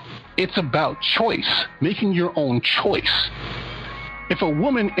said, it's about choice, making your own choice. If a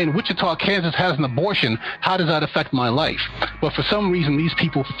woman in Wichita, Kansas has an abortion, how does that affect my life? But for some reason, these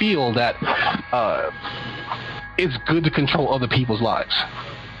people feel that it's good to control other people's lives,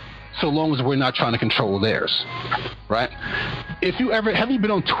 so long as we're not trying to control theirs, right? Have you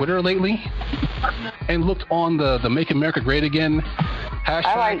been on Twitter lately and looked on the Make America Great Again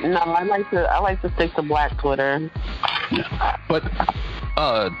hashtag? I like to stick to Black Twitter. Yeah. But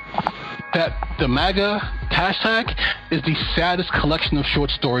that the MAGA hashtag is the saddest collection of short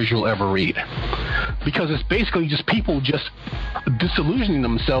stories you'll ever read, because it's basically just people just disillusioning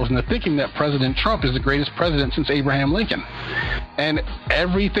themselves into thinking that President Trump is the greatest president since Abraham Lincoln, and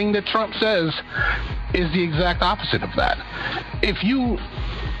everything that Trump says is the exact opposite of that. If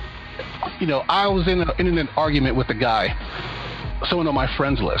I was in an argument with a guy, someone on my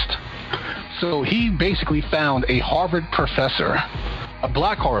friends list. So he basically found a Harvard professor, a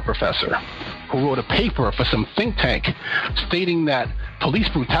black Harvard professor, who wrote a paper for some think tank stating that police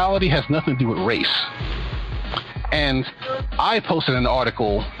brutality has nothing to do with race. And I posted an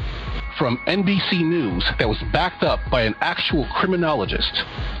article from NBC News that was backed up by an actual criminologist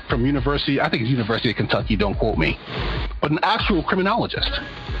from University of Kentucky, don't quote me, but an actual criminologist.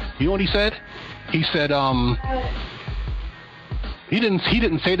 You know what he said? He said, he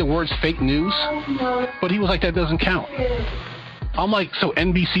didn't say the words fake news, but he was like, that doesn't count. I'm like, so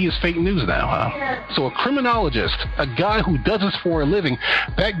NBC is fake news now, huh? So a criminologist, a guy who does this for a living,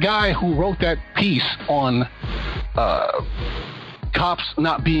 that guy who wrote that piece on cops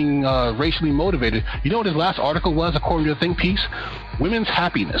not being racially motivated, you know what his last article was, according to the think piece? Women's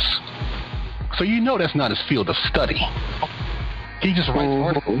happiness. So you know that's not his field of study. He just writes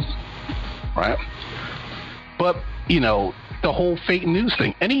articles, right? But, the whole fake news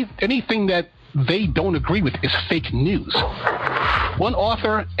thing, anything that they don't agree with is fake news. One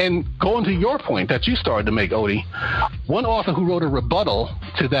author, and going to your point that you started to make, Odie, one author who wrote a rebuttal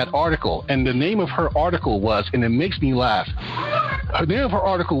to that article, and the name of her article was, and it makes me laugh, the name of her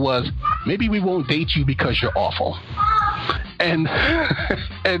article was, Maybe We Won't Date You Because You're Awful. And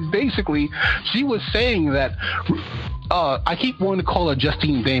basically, she was saying that I keep wanting to call her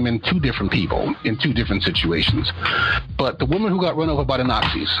Justine Damon two different people in two different situations. But the woman who got run over by the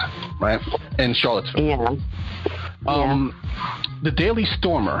Nazis, right, in Charlottesville. Yeah. The Daily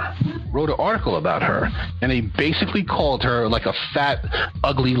Stormer wrote an article about her, and they basically called her like a fat,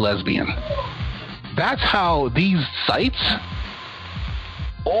 ugly lesbian. That's how these sites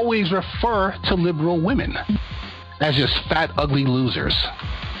always refer to liberal women, as just fat, ugly losers.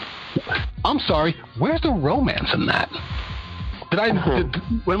 I'm sorry, where's the romance in that?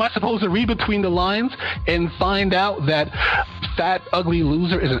 Am I supposed to read between the lines and find out that fat, ugly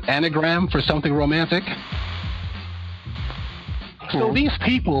loser is an anagram for something romantic? So these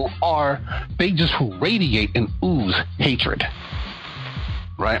people they just radiate and ooze hatred,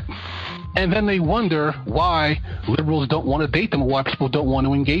 right? And then they wonder why liberals don't want to date them or why people don't want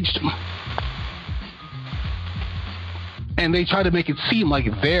to engage them. And they try to make it seem like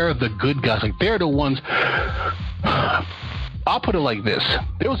they're the good guys, like they're the ones. I'll put it like this.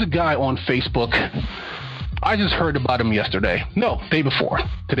 There was a guy on Facebook. I just heard about him yesterday. No, day before.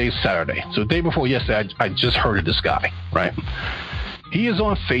 Today's Saturday. So day before yesterday, I just heard of this guy, right? He is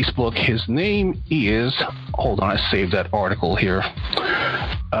on Facebook. His name is, hold on, I saved that article here.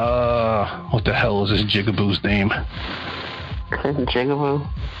 What the hell is this jigaboo's name? Jigaboo?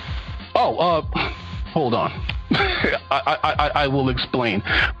 Oh, hold on. I will explain.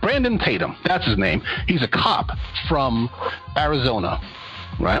 Brandon Tatum, that's his name. He's a cop from Arizona,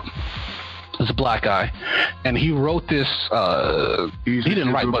 right? He's a black guy, and he wrote this. He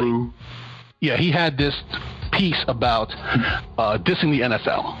didn't write, but yeah, he had this piece about dissing the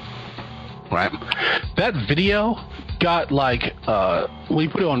NFL, right? That video got like when he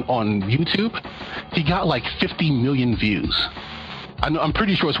put it on YouTube, he got like 50 million views. I'm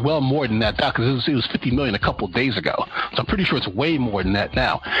pretty sure it's well more than that now, because it was 50 million a couple of days ago. So I'm pretty sure it's way more than that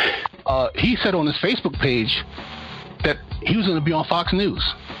now. He said on his Facebook page that he was going to be on Fox News,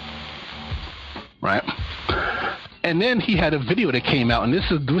 right? And then he had a video that came out, and this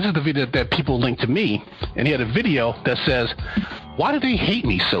is the video that people linked to me, and he had a video that says, "Why do they hate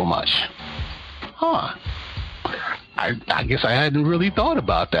me so much?" Huh. I guess I hadn't really thought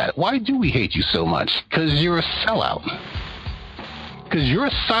about that. Why do we hate you so much? Because you're a sellout. Because you're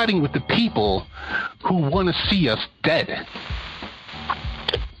siding with the people who want to see us dead.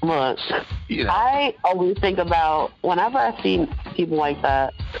 Look, you know, I always think about, whenever I see people like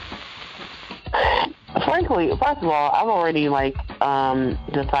that, frankly, first of all, I've already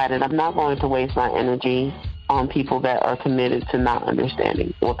decided I'm not going to waste my energy on people that are committed to not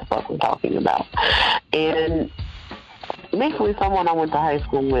understanding what the fuck we're talking about. And basically, someone I went to high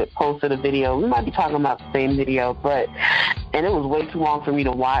school with posted a video. We might be talking about the same video, and it was way too long for me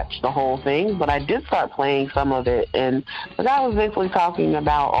to watch the whole thing, but I did start playing some of it, and the guy was basically talking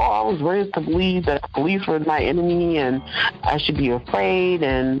about, I was raised to believe that the police were my enemy, and I should be afraid,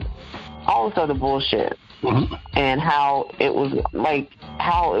 and all this other bullshit. Mm-hmm. And how it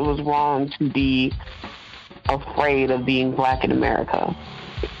was wrong to be afraid of being black in America.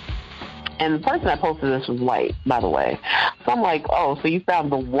 And the person that posted this was white, by the way. So I'm like, so you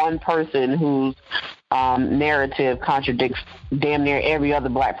found the one person whose narrative contradicts damn near every other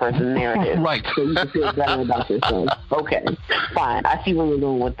black person's narrative. Right. So you can feel better about yourself. Okay, fine. I see where we're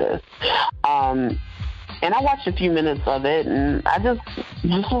going with this. And I watched a few minutes of it, and I just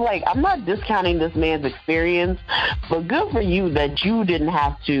was like, I'm not discounting this man's experience, but good for you that you didn't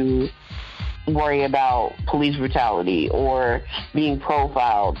have to worry about police brutality or being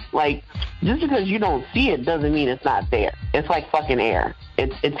profiled. Like, just because you don't see it doesn't mean it's not there. It's like fucking air.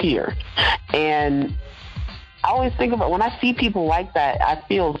 It's here. And I always think about, when I see people like that, I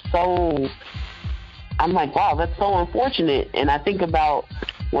feel I'm like, wow, that's so unfortunate. And I think about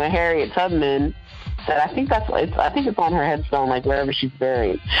when Harriet Tubman said, I think it's on her headstone, like wherever she's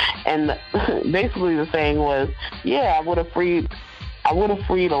buried. And basically the saying was, yeah, I would have freed a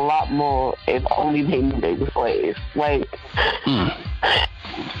lot more if only they knew they were slaves. Like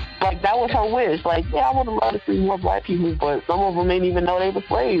that was her wish. Like, yeah, I would have loved to see more black people, but some of them didn't even know they were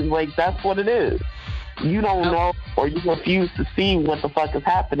slaves. Like, that's what it is. You don't know, or you refuse to see what the fuck is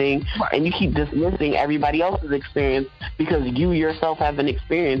happening, right, and you keep dismissing everybody else's experience because you yourself haven't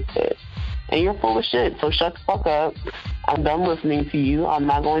experienced it. And you're full of shit, so shut the fuck up. I'm done listening to you. I'm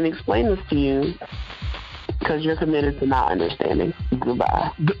not going to explain this to you because you're committed to not understanding.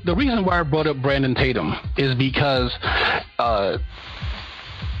 Goodbye. The reason why I brought up Brandon Tatum is because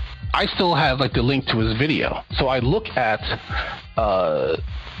I still have the link to his video. So I look at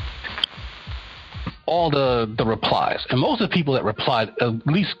all the replies, and most of the people that replied, at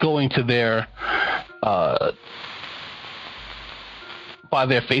least going to their by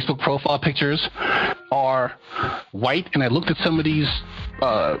their Facebook profile pictures, are white. And I looked at some of these,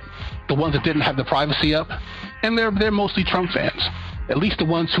 the ones that didn't have the privacy up, and they're mostly Trump fans. At least the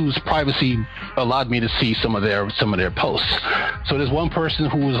ones whose privacy allowed me to see some of their posts. So there's one person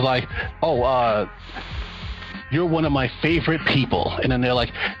who was like, you're one of my favorite people. And then they're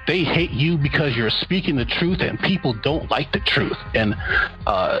like, they hate you because you're speaking the truth and people don't like the truth. And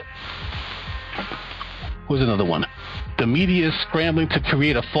who's another one? The media is scrambling to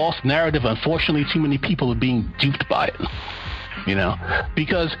create a false narrative. Unfortunately, too many people are being duped by it. You know,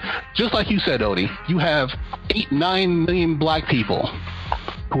 because just like you said, Odie, you have 8-9 million black people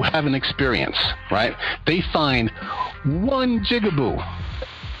who have an experience, right? They find one jigaboo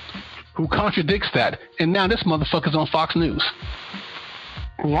who contradicts that, and now this motherfucker's on Fox News.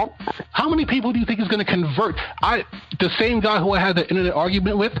 Yep. How many people do you think is going to convert? The same guy who I had the internet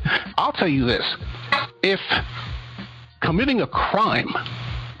argument with, I'll tell you this. If committing a crime,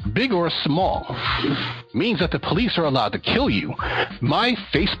 big or small, means that the police are allowed to kill you, my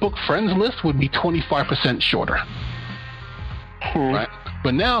Facebook friends list would be 25% shorter. Right?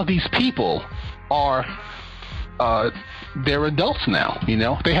 But now these people are, they're adults now, you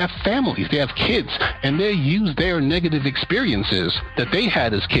know? They have families, they have kids, and they use their negative experiences that they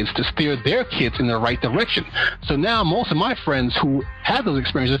had as kids to steer their kids in the right direction. So now most of my friends who had those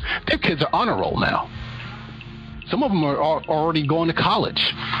experiences, their kids are honor roll now. Some of them are already going to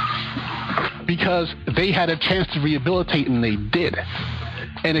college because they had a chance to rehabilitate and they did.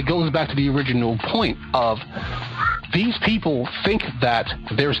 And it goes back to the original point of these people think that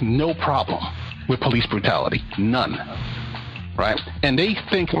there's no problem with police brutality. None. Right? And they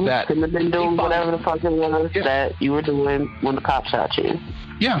think that... You have been doing whatever the fuck it was that you were doing when the cop shot you.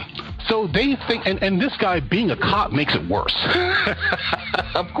 Yeah. So they think... And this guy being a cop makes it worse.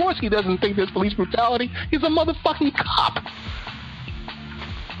 Of course he doesn't think there's police brutality. He's a motherfucking cop.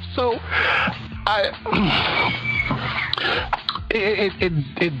 So,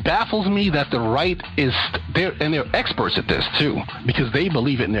 It baffles me that the right is there, and they're experts at this too, because they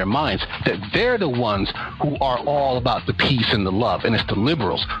believe it in their minds that they're the ones who are all about the peace and the love, and it's the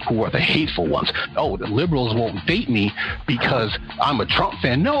liberals who are the hateful ones. Oh, the liberals won't date me because I'm a Trump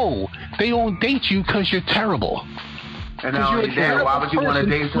fan. No, they won't date you because you're terrible. And not only that, why would you want to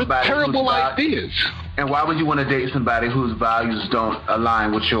date somebody with terrible ideas? And why would you want to date somebody whose values don't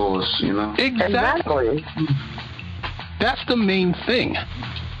align with yours? You know, Exactly. That's the main thing.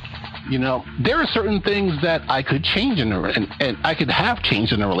 You know, there are certain things that I could change and I could have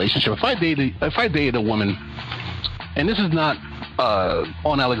changed in a relationship. If I dated a woman, and this is not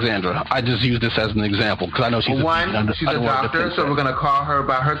on Alexandra, I just use this as an example because I know she's she's a doctor, so we're going to call her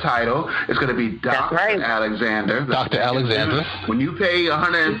by her title. It's going to be Dr. Alexander. Dr. Alexandra. When you pay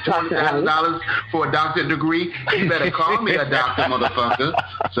 $120,000 for a doctorate degree, you better call me a doctor, motherfucker.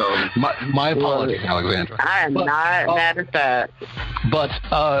 So my apologies, Alexandra. I am not mad at that. But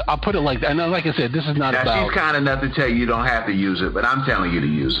I'll put it like that. And like I said, this is not about... She's kind enough to tell you don't have to use it, but I'm telling you to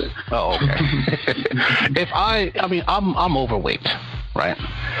use it. Oh, okay. I'm overweight, right?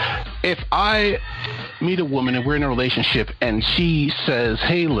 If I meet a woman and we're in a relationship and she says,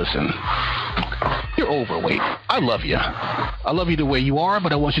 hey, listen, you're overweight. I love you. I love you the way you are,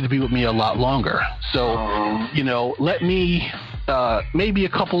 but I want you to be with me a lot longer. So, you know, let me... maybe a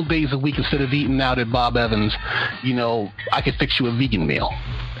couple days a week instead of eating out at Bob Evans, you know, I could fix you a vegan meal.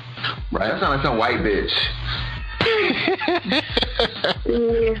 Right? That sounds like some white bitch.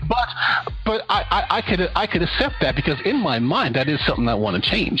 but I could accept that because in my mind that is something I want to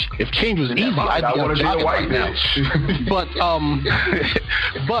change. If change was easy, I'd be on a white bitch.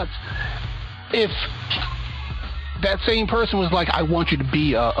 But if that same person was like, I want you to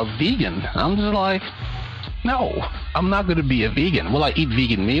be a vegan, I'm just like, no, I'm not going to be a vegan. Will I eat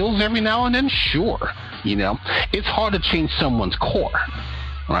vegan meals every now and then? Sure. You know, it's hard to change someone's core,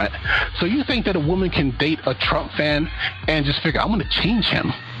 right? So you think that a woman can date a Trump fan and just figure, I'm going to change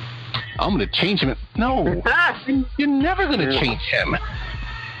him. I'm going to change him. No, you're never going to change him.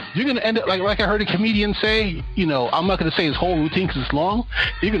 You're going to end up, like I heard a comedian say, you know, I'm not going to say his whole routine because it's long.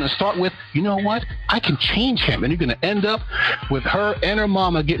 You're going to start with, you know what? I can change him. And you're going to end up with her and her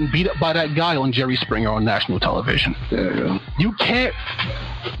mama getting beat up by that guy on Jerry Springer on national television. There you go. You can't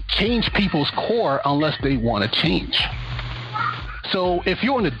change people's core unless they want to change. So if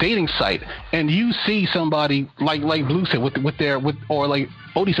you're on a dating site and you see somebody like Blue said or like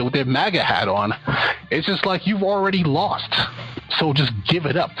Odie said with their MAGA hat on, it's just like you've already lost. So just give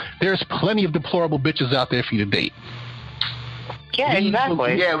it up. There's plenty of deplorable bitches out there for you to date. Yeah,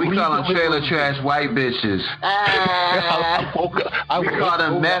 exactly. Yeah, we call them trailer trash white bitches. We call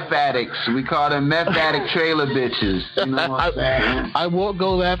them meth addicts. We call them meth addict trailer bitches. You know what I'm saying? I won't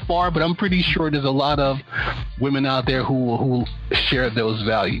go that far, but I'm pretty sure there's a lot of women out there who share those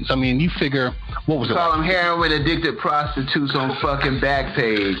values. I mean, you figure, what was it? We call them heroin addicted prostitutes on fucking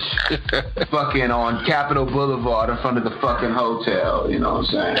Backpage. Fucking on Capitol Boulevard in front of the fucking hotel. You know what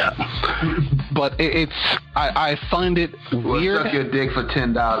I'm saying? Yeah. But I find it weird. Suck your dick for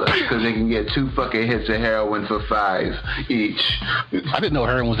 $10 because they can get 2 fucking hits of heroin for $5 each. I didn't know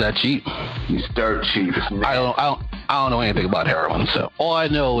heroin was that cheap. It's dirt cheap. I don't know anything about heroin, so all I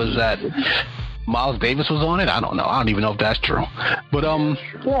know is that Miles Davis was on it. I don't know. I don't even know if that's true. But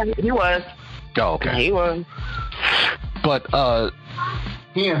yeah, he was. Oh, okay. He was. But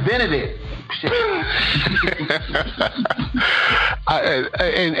he invented it.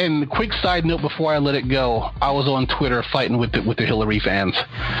 And quick side note before I let it go, I was on Twitter fighting with the Hillary fans,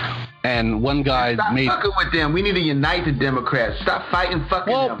 and one guy Stop fucking with them. We need to unite the Democrats. Stop fighting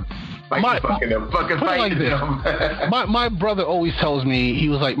fucking them. My brother always tells me, he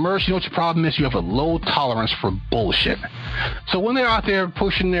was like, Merce, you know what your problem is? You have a low tolerance for bullshit. So when they're out there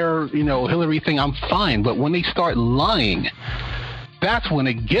pushing their, you know, Hillary thing, I'm fine. But when they start lying, that's when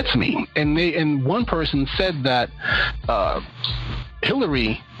it gets me. And one person said that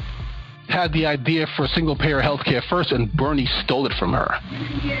Hillary had the idea for single payer health care first, and Bernie stole it from her.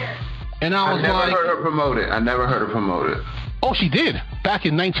 And I never heard her promote it. I never heard her promote it. Oh, she did back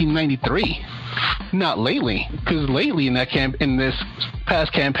in 1993. Not lately, because lately in this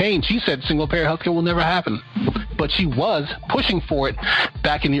past campaign, she said single-payer healthcare will never happen. But she was pushing for it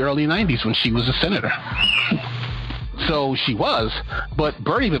back in the early 90s when she was a senator. So she was, but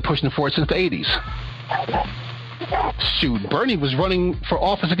Bernie been pushing for it since the 80s. Shoot, Bernie was running for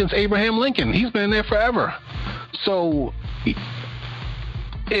office against Abraham Lincoln. He's been there forever. So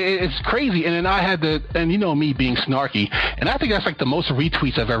it's crazy. And then I had to, and you know me being snarky, and I think that's like the most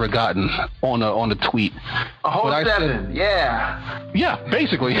retweets I've ever gotten on a tweet. A whole 7, said, yeah,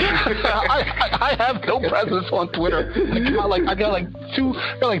 basically. I have no presence on Twitter. I got like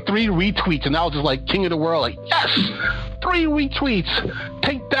 3 retweets, and I was just like king of the world. Like, yes, 3 retweets.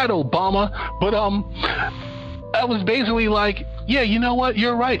 Take that, Obama. But I was basically like, yeah, you know what?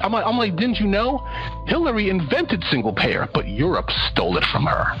 You're right. I'm like, didn't you know? Hillary invented single payer, but Europe stole it from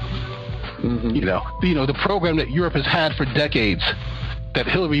her. Mm-hmm. You know, the program that Europe has had for decades that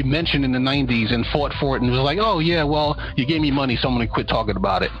Hillary mentioned in the 90s and fought for it and was like, oh, yeah, well, you gave me money, so I'm going to quit talking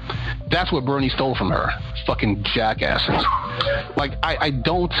about it. That's what Bernie stole from her. Fucking jackasses. Like, I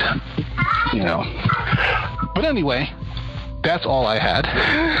don't, you know. But anyway, that's all I had.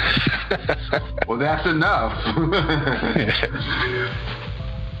 Well, that's enough.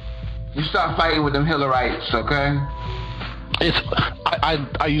 You stop fighting with them Hillarites, okay?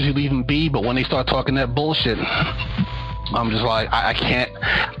 I usually leave them be, but when they start talking that bullshit, I'm just like, I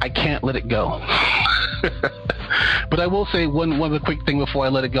can't let it go. But I will say one other quick thing before I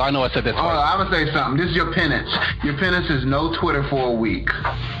let it go. I know I said that twice. Oh, I'm gonna say something. This is your penance. Your penance is no Twitter for a week.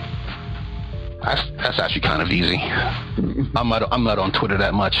 That's actually kind of easy. I'm not on Twitter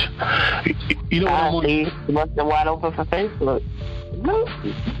that much. You know what I'm on? You must have been wide open for Facebook.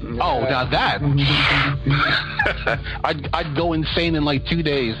 Oh, now that I'd go insane in like 2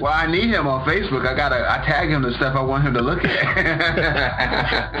 days. Well, I need him on Facebook. I tag him the stuff I want him to look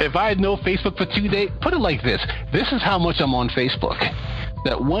at. If I had no Facebook for 2 days, put it like this: this is how much I'm on Facebook.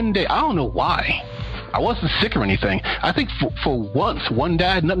 That one day, I don't know why. I wasn't sick or anything. I think for once, one day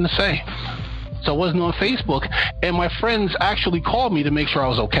I had nothing to say. So I wasn't on Facebook, and my friends actually called me to make sure I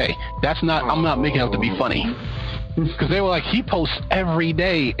was okay. I'm not making it out to be funny. Because they were like, he posts every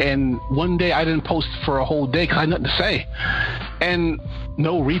day, and one day I didn't post for a whole day because I had nothing to say. And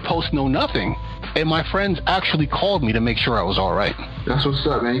no repost, no nothing. And my friends actually called me to make sure I was all right. That's what's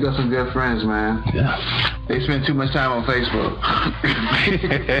up, man. You got some good friends, man. Yeah. They spend too much time on Facebook.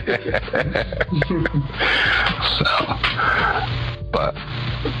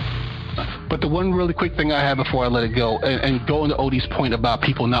 But the one really quick thing I have before I let it go, and going to Odie's point about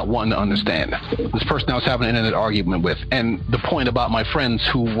people not wanting to understand. This person I was having an internet argument with, and the point about my friends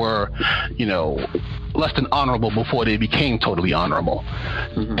who were, you know, less than honorable before they became totally honorable.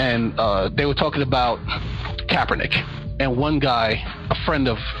 Mm-hmm. And they were talking about Kaepernick. And one guy, a friend,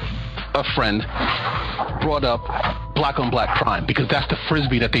 brought up black on black crime, because that's the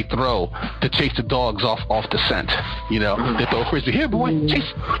frisbee that they throw to chase the dogs off the scent. You know, they throw a frisbee, here boy,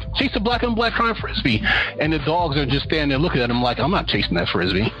 chase the black on black crime frisbee, and the dogs are just standing there looking at him like, I'm not chasing that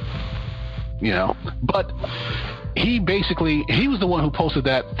frisbee. You know, but he was the one who posted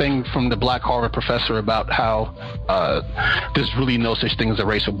that thing from the Black Harvard professor about how there's really no such thing as a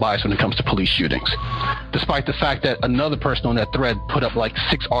racial bias when it comes to police shootings, despite the fact that another person on that thread put up like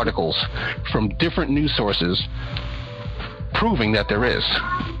 6 articles from different news sources proving that there is.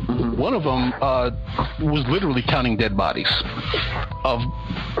 One of them was literally counting dead bodies of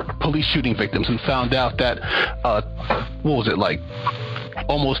police shooting victims and found out that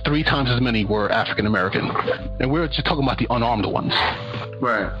almost 3 times as many were African American, and we're just talking about the unarmed ones.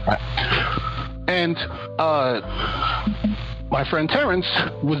 Right. And my friend Terrence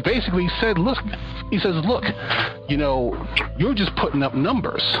was basically said, look, you know, you're just putting up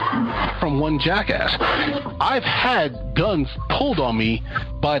numbers from one jackass. I've had guns pulled on me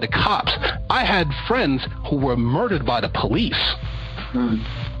by the cops. I had friends who were murdered by the police.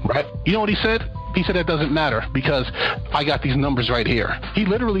 Right? You know what he said? He said that doesn't matter because I got these numbers right here. He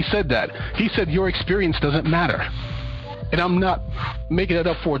literally said that. He said your experience doesn't matter. And I'm not making it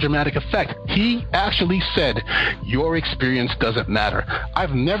up for a dramatic effect. He actually said your experience doesn't matter.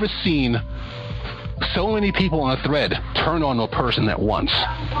 I've never seen so many people on a thread turn on a person at once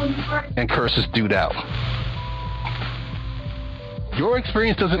and curse this dude out. Your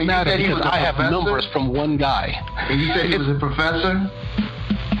experience doesn't matter because I have numbers from one guy. And you said he was a professor?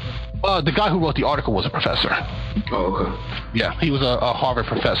 The guy who wrote the article was a professor. Oh, okay. Yeah, he was a Harvard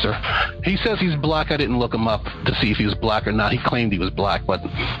professor. He says he's black. I didn't look him up to see if he was black or not. He claimed he was black, but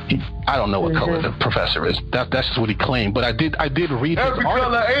I don't know what color the professor is. That's just what he claimed. But I did read his Every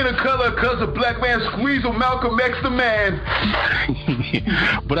article. color ain't a color because a black man squeezed on Malcolm X the man.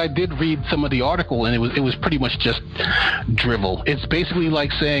 But I did read some of the article, and it was pretty much just drivel. It's basically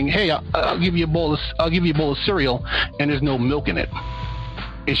like saying, "Hey, I'll give you a bowl of cereal, and there's no milk in it.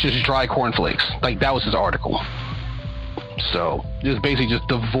 It's just dry cornflakes." Like, that was his article. So it's basically just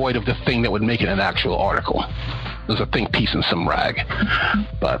devoid of the thing that would make it an actual article. There's a think piece and some rag.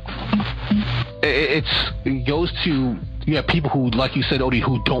 But it goes to, you have people who, like you said, Odie,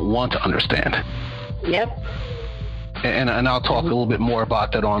 who don't want to understand. Yep. And I'll talk a little bit more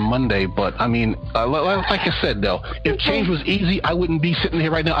about that on Monday. But I mean, like I said, though, if change was easy, I wouldn't be sitting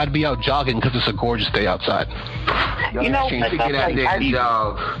here right now. I'd be out jogging because it's a gorgeous day outside. You know, need to get out there and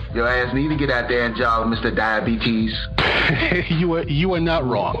jog. Your ass need to get out there and jog, Mr. Diabetes. You are not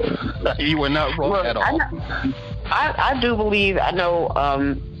wrong. You are not wrong at all. I do believe, I know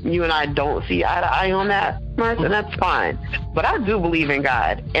you and I don't see eye to eye on that, Martha, and that's fine. But I do believe in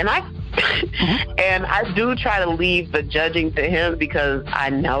God. And and I do try to leave the judging to him, because I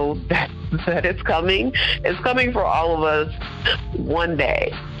know that it's coming. It's coming for all of us one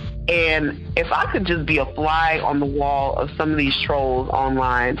day. And if I could just be a fly on the wall of some of these trolls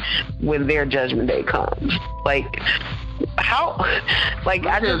online when their judgment day comes, like, how, like,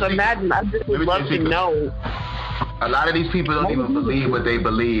 I just imagine, I just would love to know. A lot of these people don't even believe what they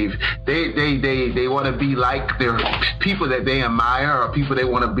believe. They want to be like their people that they admire or people they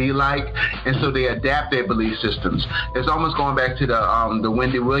want to be like, and so they adapt their belief systems. It's almost going back to the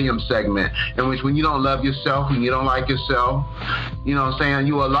Wendy Williams segment, in which when you don't love yourself, when you don't like yourself, you know what I'm saying,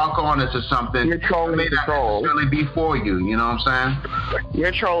 you will lock on to something You're trolling that may not necessarily be for you. You know what I'm saying?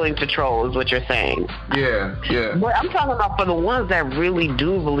 You're trolling to troll is what you're saying. Yeah. But I'm talking about for the ones that really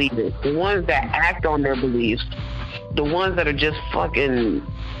do believe it, the ones that act on their beliefs, the ones that are just fucking,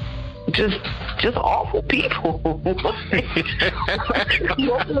 just awful people.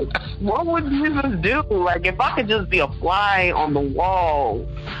 What would Jesus do? Like, if I could just be a fly on the wall,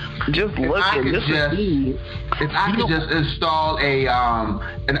 just looking, just to see. If I could just install an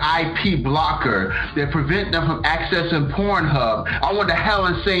IP blocker that prevent them from accessing Pornhub, I wonder how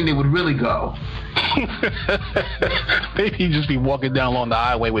insane they would really go. Maybe he'd just be walking down along the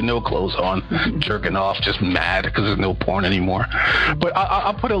highway with no clothes on, jerking off, just mad because there's no porn anymore. But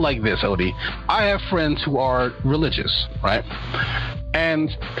I'll put it like this, Odie. I have friends who are religious, right?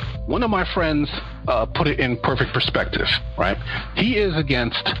 And one of my friends put it in perfect perspective, right? He is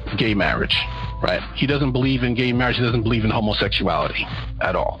against gay marriage, right? He doesn't believe in gay marriage. He doesn't believe in homosexuality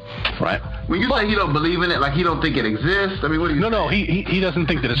at all, right? When you say he don't believe in it, like he don't think it exists, I mean, what do you say? No, he doesn't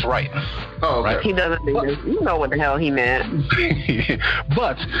think that it's right. Oh, okay. Right? He doesn't think it. You know what the hell he meant.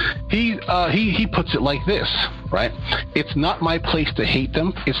 But he puts it like this, right? It's not my place to hate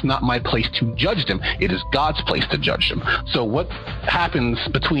them. It's not my place to judge them. It is God's place to judge them. So what happens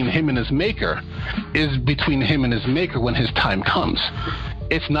between him and his maker is between him and his maker when his time comes.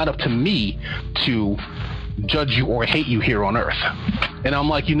 It's not up to me to judge you or hate you here on earth. And I'm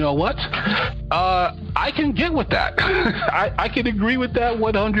like, you know what? I can get with that. I can agree with that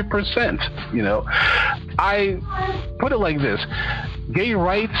 100%. You know, I put it like this. Gay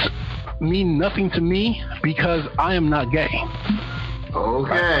rights mean nothing to me because I am not gay.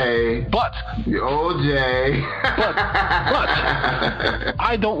 Okay. But OJ. but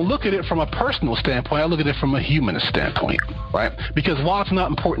I don't look at it from a personal standpoint. I look at it from a humanist standpoint, right? Because while it's not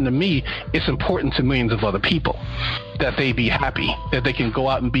important to me, it's important to millions of other people that they be happy, that they can go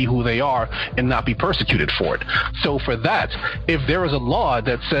out and be who they are and not be persecuted for it. So for that, if there is a law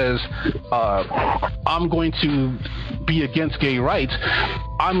that says I'm going to be against gay rights,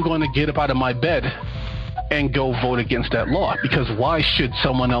 I'm going to get up out of my bed and go vote against that law, because why should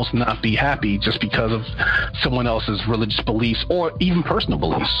someone else not be happy just because of someone else's religious beliefs or even personal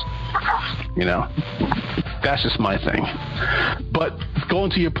beliefs? You know, that's just my thing. But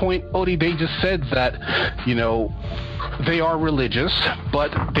going to your point, Odie, they just said that, you know, they are religious,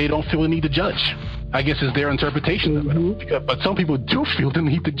 but they don't feel the need to judge. I guess is their interpretation of it. But some people do feel the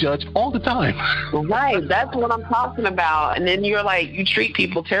need to judge all the time. Right, that's what I'm talking about. And then you're like, you treat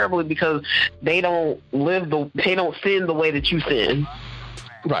people terribly because they don't sin the way that you sin.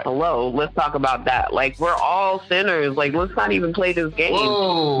 Right. Hello, let's talk about that. Like, we're all sinners. Like, let's not even play this game.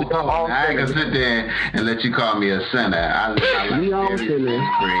 Whoa, I ain't gonna sit there and let you call me a sinner. I like we all very sinners.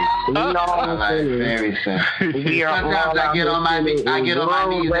 free. We all I like sinners. very sinner. We are Sometimes all I get on my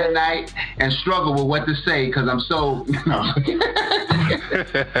knees way. at night and struggle with what to say because I'm so.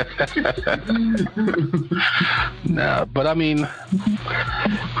 Nah, but I mean,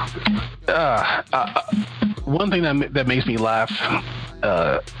 one thing that makes me laugh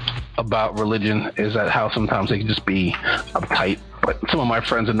about religion is that how sometimes they can just be uptight. But some of my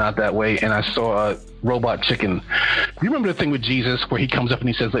friends are not that way. And I saw Robot Chicken. You remember the thing with Jesus where he comes up and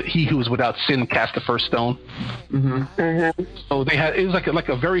he says that he who is without sin cast the first stone? Mm-hmm. Mm-hmm. So it was like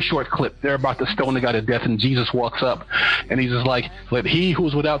a very short clip. They're about to stone the guy to death, and Jesus walks up and he's just like, let he who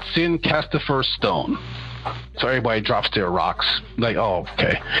is without sin cast the first stone. So everybody drops their rocks. Like, oh,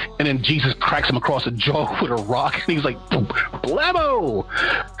 okay. And then Jesus cracks him across the jaw with a rock, and he's like, blammo!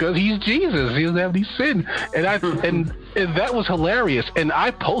 Because he's Jesus. He doesn't have any sin. And that was hilarious. And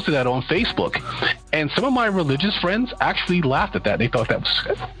I posted that on Facebook. And some of my religious friends actually laughed at that. They thought that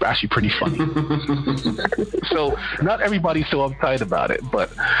was actually pretty funny. So not everybody's so uptight about it,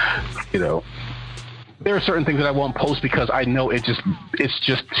 but, you know, there are certain things that I won't post because I know it's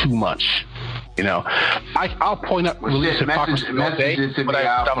just too much. You know, I'll point out religious hypocrisy all day, but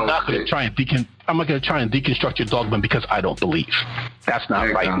I'm not going to try and deconstruct your dogma because I don't believe. That's not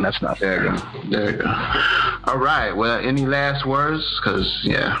right, and that's not fair. There you go. All right. Well, any last words? Because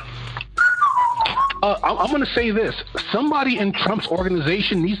I'm going to say this: somebody in Trump's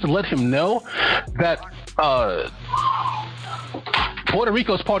organization needs to let him know that Puerto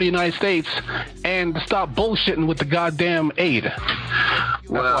Rico's part of the United States, and to stop bullshitting with the goddamn aid.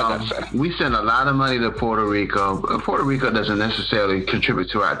 Well, we send a lot of money to Puerto Rico. Puerto Rico doesn't necessarily contribute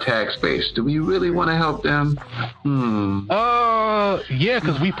to our tax base. Do we really want to help them? Yeah,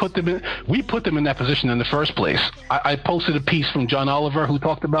 because we put them in that position in the first place. I posted a piece from John Oliver who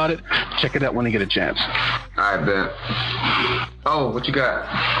talked about it. Check it out when you get a chance. I bet. Oh, what you got?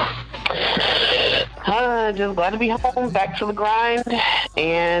 Just glad to be home, back to the grind,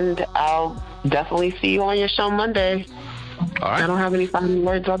 and I'll definitely see you on your show Monday. All right. I don't have any final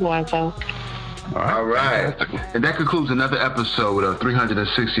words otherwise, so. All right. And that concludes another episode of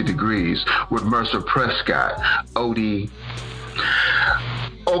 360 Degrees with Mercer Prescott, Odie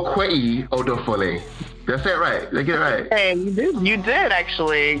Okwei Odofole. That's it, right? Did I get it right? Hey, you did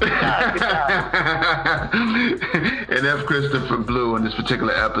actually. Good job, good job. And F. Christopher Blue on this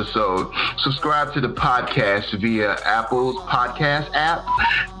particular episode. Subscribe to the podcast via Apple's podcast app,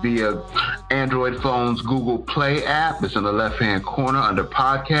 via Android phone's Google Play app. It's in the left-hand corner under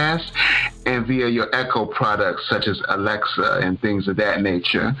podcast, and via your Echo products such as Alexa and things of that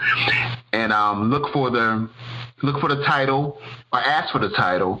nature. And look for the title, or ask for the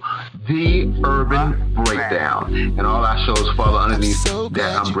title, The Urban Breakdown. And all our shows fall underneath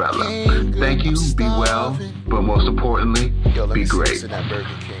that umbrella. Thank you, be well, but most importantly, be great. That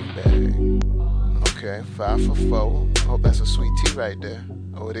Burger King bag. Okay, 5 for 4. Oh, that's a sweet tea right there.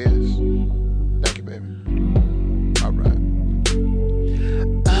 Oh, it is. Thank you, baby. All right.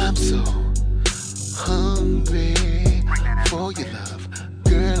 I'm so hungry for your love.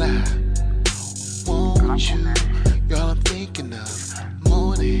 Girl, I want you. Y'all I'm thinking of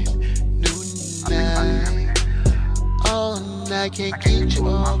morning, noon, night. All night can't get you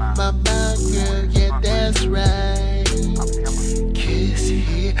off my mind, girl. Yeah, that's right. Kiss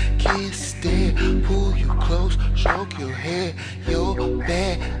here, kiss there. Pull you close, stroke your hair. You're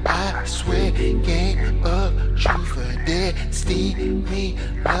bad, I swear. Gang up, truth or dare. Steamy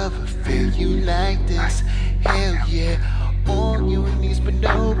love affair. You like this? Hell yeah. On your knees, but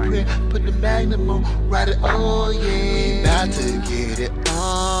no prayer. Put the magnum on, ride it, oh yeah. About to get it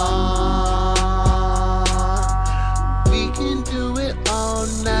on. We can do it all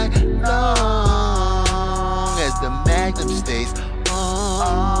night long as the magnum stays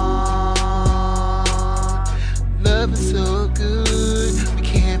on. Love is so good, we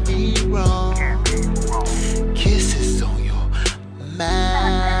can't be wrong. Kisses on your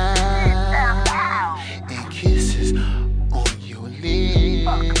mind.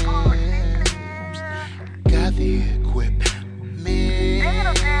 Got the equipment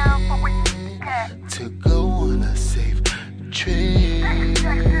to go on a safe trip.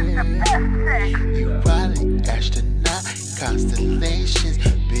 You probably astronaut, constellations,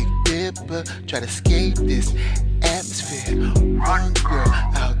 Big Dipper. Try to escape this atmosphere. Run, girl,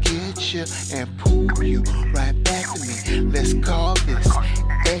 I'll get you and pull you right back to me. Let's call this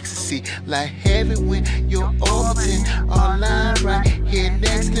ecstasy, like heaven when you're orbiting online right here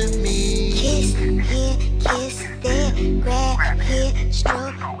next to me. Kiss here, kiss there, grab here,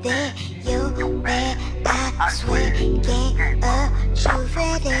 stroke swear, gang up, you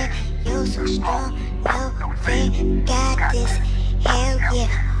ready? You're so strong, no friend, got this. Hell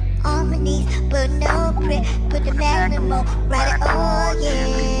yeah. On my knees, but no prayer. Put the magnum on, ride it, oh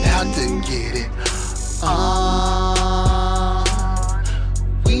yeah. Out to get it on.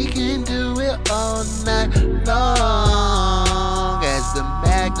 We can do it all night long as the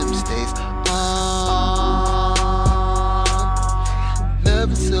magnum stays on.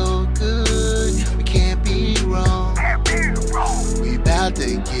 Love is so good, we can't be wrong. We about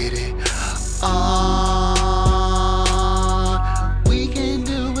to get it on.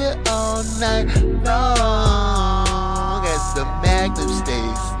 Night long as the magnum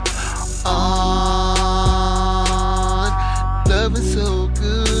stays